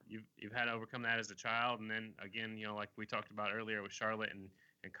 and you've had to overcome that as a child, and then again, like we talked about earlier with Charlotte and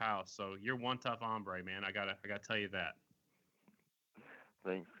Kyle. So you're one tough hombre, man. I gotta tell you that.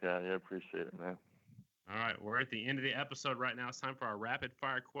 Thanks, Scott. I appreciate it, man. All right, we're at the end of the episode right now. It's time for our rapid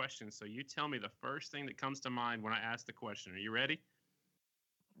fire questions. So you tell me the first thing that comes to mind when I ask the question. Are you ready?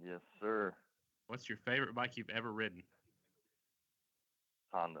 Yes, sir. What's your favorite bike you've ever ridden?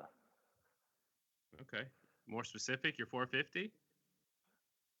 Honda. Okay. More specific, your 450?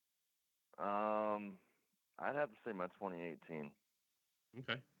 I'd have to say my 2018.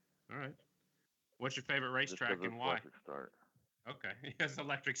 Okay. All right. What's your favorite racetrack and why? Electric start. Okay. It's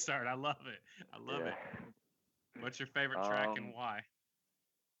electric start. I love it. I love it. What's your favorite track and why?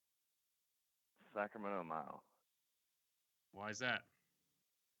 Sacramento Mile. Why is that?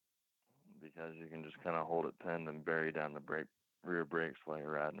 Because you can just kind of hold it pinned and bury down the rear brakes while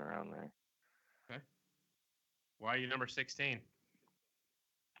you're riding around there. Okay. Why are you number 16?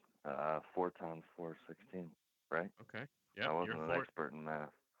 4 times 4, 16, right? Okay. Yep. I wasn't an expert in math.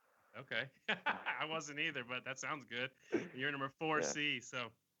 Okay. I wasn't either, but that sounds good. You're number 4C, yeah.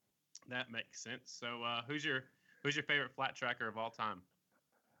 So that makes sense. So who's your favorite flat tracker of all time?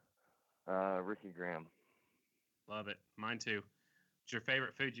 Ricky Graham. Love it. Mine too. What's your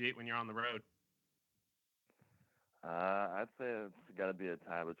favorite food you eat when you're on the road? I'd say it's got to be a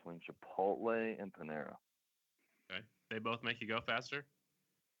tie between Chipotle and Panera. Okay. They both make you go faster?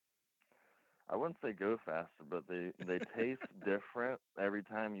 I wouldn't say go faster, but they taste different every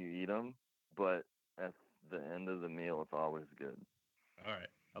time you eat them. But at the end of the meal, it's always good. All right.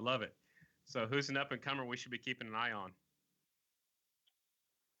 I love it. So who's an up-and-comer we should be keeping an eye on?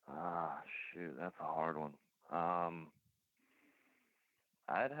 Shoot, that's a hard one.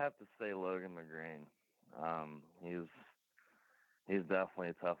 I'd have to say Logan McGrain. He's definitely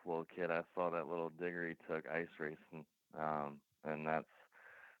a tough little kid. I saw that little digger he took ice racing, and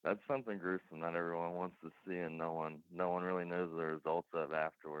that's something gruesome that everyone wants to see, and no one really knows the results of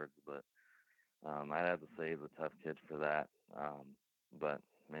afterwards. But I'd have to say he's a tough kid for that. But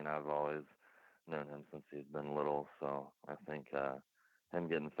I mean, I've always known him since he's been little, so I think him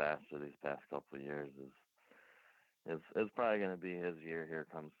getting faster these past couple of years is probably going to be his year here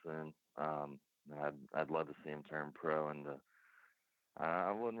come soon. I'd love to see him turn pro, and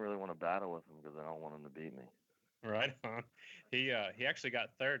I wouldn't really want to battle with him because I don't want him to beat me. Right on. He actually got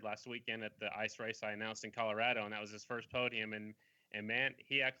third last weekend at the ice race I announced in Colorado, and that was his first podium. And man,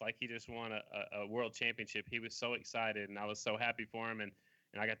 he acted like he just won a world championship. He was so excited, and I was so happy for him, and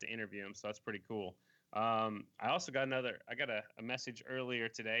I got to interview him, so that's pretty cool. I also got a message earlier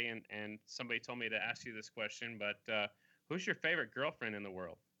today, and somebody told me to ask you this question, but who's your favorite girlfriend in the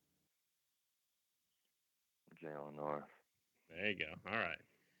world? Jalen North. There you go. All right.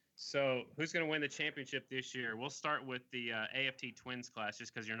 So who's going to win the championship this year? We'll start with the AFT Twins class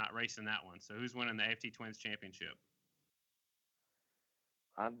just because you're not racing that one. So who's winning the AFT Twins championship?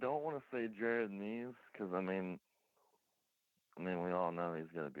 I don't want to say Jared Neves because, I mean, we all know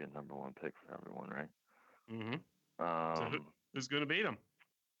he's going to be a number one pick for everyone, right? Mm-hmm. So who's going to beat him?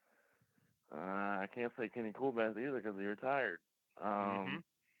 I can't say Kenny Coolbath either because he retired.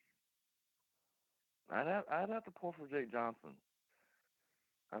 I'd have to pull for Jake Johnson.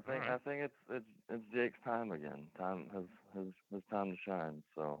 I think it's Jake's time again. His time to shine.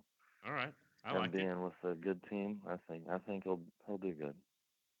 So all right, being with a good team, I think he'll do good.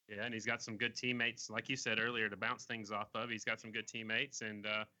 Yeah, and he's got some good teammates, like you said earlier, to bounce things off of. He's got some good teammates, and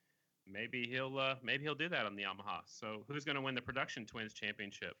maybe he'll do that on the Yamaha. So who's going to win the Production Twins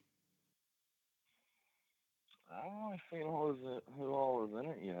championship? I don't really see who all is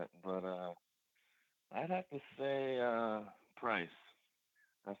in it yet, but I'd have to say Price.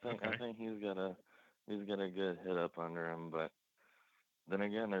 I think he's got a good hit up under him, but then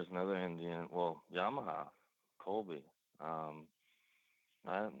again, there's another Indian. Well, Yamaha, Colby. I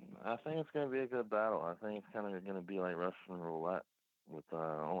think it's going to be a good battle. I think it's kind of going to be like Russian roulette with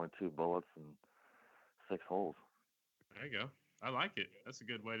only 2 bullets and 6 holes. There you go. I like it. That's a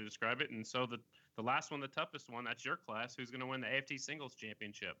good way to describe it. And so the last one, the toughest one, that's your class. Who's going to win the AFT Singles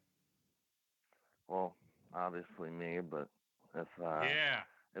Championship? Well, obviously me, but if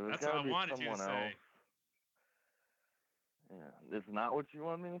it was that's what I wanted you to say. Yeah, it's not what you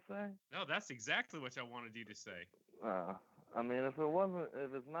want me to say. No, that's exactly what I wanted you to say. I mean, if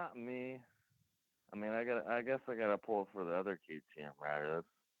it's not me, I mean, I guess I gotta pull for the other KTM rider.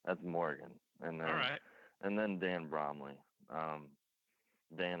 That's Morgan, and then all right, and then Dan Bromley.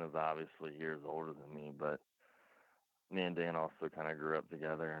 Dan is obviously years older than me, but me and Dan also kind of grew up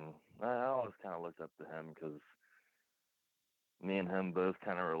together, and I always kind of looked up to him because me and him both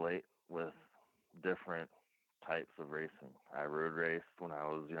kind of relate with different types of racing. I road raced when I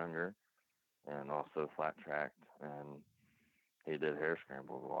was younger, and also flat tracked, and he did hare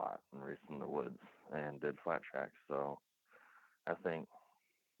scrambles a lot and raced in the woods and did flat tracks. So I think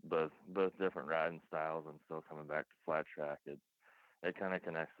both different riding styles and still coming back to flat track. It kind of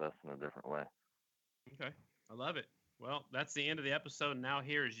connects us in a different way. Okay, I love it. Well, that's the end of the episode. Now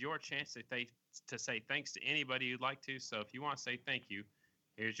here is your chance to say thanks to anybody you'd like to. So if you want to say thank you,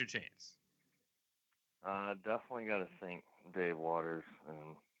 here's your chance. Definitely got to thank Dave Waters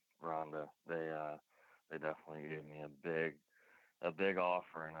and Rhonda. They definitely gave me a big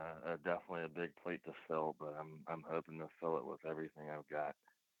offer and definitely a big plate to fill. But I'm hoping to fill it with everything I've got.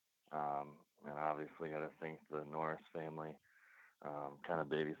 And obviously got to thank the Norris family. Kind of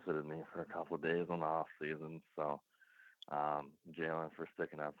babysitted me for a couple of days on the off season. So Jalen for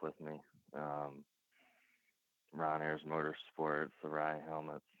sticking up with me. Ron Ayers Motorsports, the Rye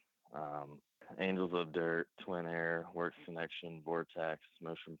Helmets. Angels of Dirt, Twin Air, Works Connection, Vortex,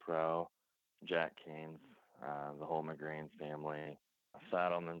 Motion Pro, Jack Canes, the whole McGrain family,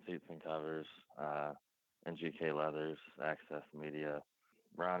 Saddleman Seats and Covers, and GK Leathers, Access Media,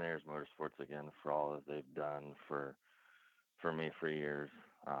 Ron Ayers Motorsports again for all that they've done for me for years.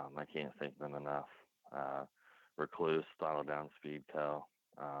 I can't thank them enough. Recluse, Throttle Down Speed Co.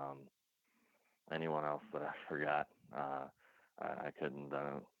 Anyone else that I forgot, I couldn't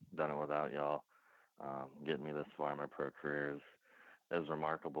done it without y'all. Getting me this far in my pro career is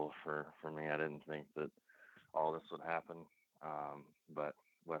remarkable for me. I didn't think that all this would happen, but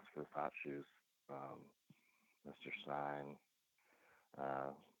West Coast Hot Shoes, Mr. Stein,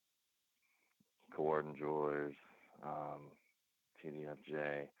 Coorden Jewelers,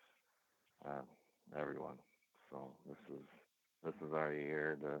 TDFJ, everyone. So this is our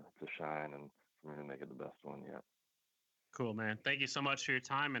year to shine and for me to make it the best one yet. Cool, man. Thank you so much for your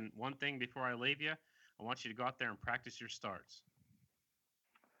time. And one thing before I leave you, I want you to go out there and practice your starts.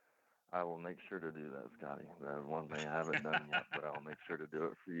 I will make sure to do that, Scotty. That's one thing I haven't done yet, but I'll make sure to do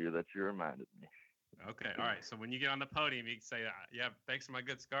it for you that you reminded me. Okay. All right. So when you get on the podium, you can say, yeah, thanks for my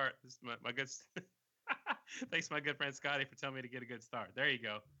good start. This is my good thanks to my good friend Scotty for telling me to get a good start. There you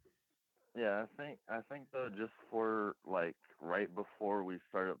go. Yeah, I think though, just for like right before we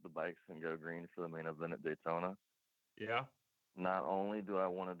start up the bikes and go green for the main event at Daytona. Yeah. Not only do I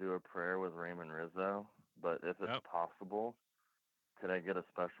want to do a prayer with Raymond Rizzo, but if it's possible, could I get a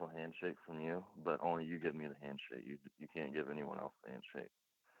special handshake from you? But only you give me the handshake. You can't give anyone else the handshake.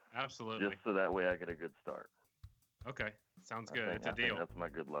 Absolutely. Just so that way I get a good start. Okay. Sounds good. It's a deal. That's my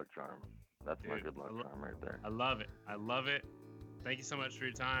good luck charm. That's my good luck charm right there. I love it. I love it. Thank you so much for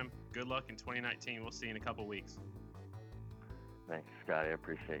your time. Good luck in 2019. We'll see you in a couple weeks. Thanks, Scotty. I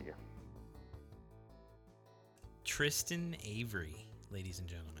appreciate you. Tristan Avery, ladies and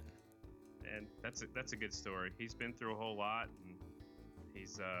gentlemen. And that's a good story. He's been through a whole lot, and he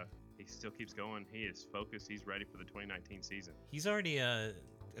still keeps going. He is focused. He's ready for the 2019 season. He's already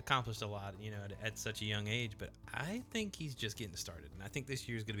accomplished a lot, at such a young age, but I think he's just getting started, and I think this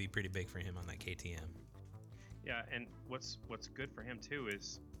year is going to be pretty big for him on that KTM. Yeah, and what's good for him too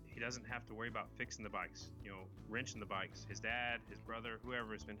is he doesn't have to worry about fixing the bikes, wrenching the bikes. His dad, his brother,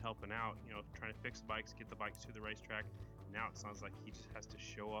 whoever has been helping out, trying to fix the bikes, get the bikes to the racetrack. Now it sounds like he just has to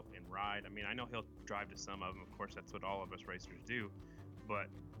show up and ride. I mean, I know he'll drive to some of them. Of course, that's what all of us racers do. But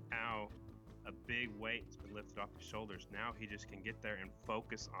now a big weight's been lifted off his shoulders. Now he just can get there and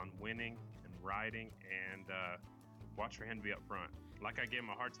focus on winning and riding and watch for him to be up front. Like I gave him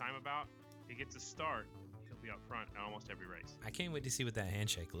a hard time about, if he gets a start, be up front at almost every race. I can't wait to see what that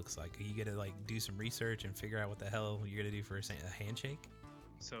handshake looks like. Are you gonna do some research and figure out what the hell you're gonna do for a handshake?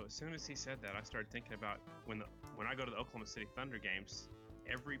 So as soon as he said that, I started thinking about when I go to the Oklahoma City Thunder games,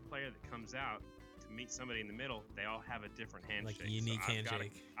 every player that comes out to meet somebody in the middle, they all have a different handshake. Like a unique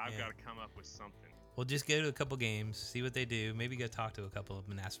handshake. I've got to come up with something. Well, just go to a couple games, see what they do. Maybe go talk to a couple of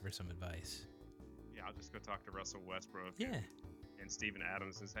them and ask for some advice. Yeah, I'll just go talk to Russell Westbrook. Yeah. And Steven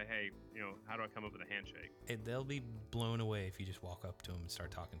Adams and say, hey, how do I come up with a handshake? Hey, they'll be blown away if you just walk up to them and start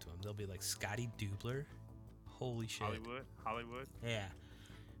talking to them. They'll be like, Scotty Dubler? Holy shit. Hollywood? Yeah.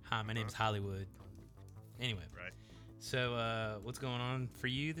 Hi, my name's Hollywood. Anyway. Right. So, what's going on for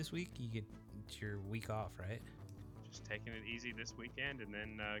you this week? It's your week off, right? Just taking it easy this weekend and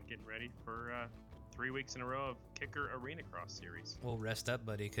then getting ready for 3 weeks in a row of Kicker Arena Cross Series. Well, rest up,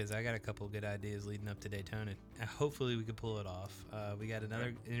 buddy, because I got a couple good ideas leading up to Daytona. Hopefully we can pull it off. We got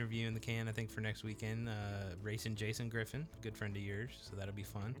another interview in the can, I think, for next weekend. Racing Jason Griffin, good friend of yours, so that'll be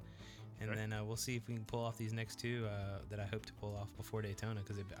fun. And then we'll see if we can pull off these next two that I hope to pull off before Daytona,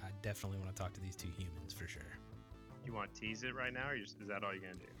 because I definitely want to talk to these two humans for sure. You want to tease it right now, or is that all you're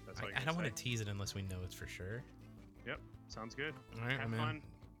going to do? That's all I don't want to tease it unless we know it's for sure. Yep, sounds good. All right, have fun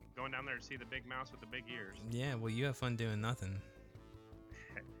going down there to see the big mouse with the big ears. Yeah, well, you have fun doing nothing.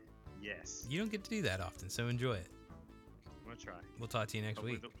 Yes. You don't get to do that often, so enjoy it. gonna try. We'll talk to you next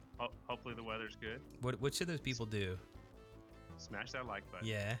week. Hopefully the weather's good. What should those people do? Smash that like button.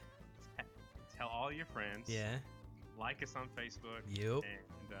 Yeah. Tell all your friends. Yeah. Like us on Facebook. Yep.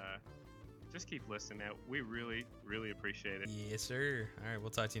 And just keep listening. We really, really appreciate it. Yes, sir. All right, we'll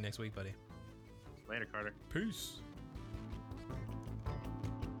talk to you next week, buddy. Later, Carter. Peace.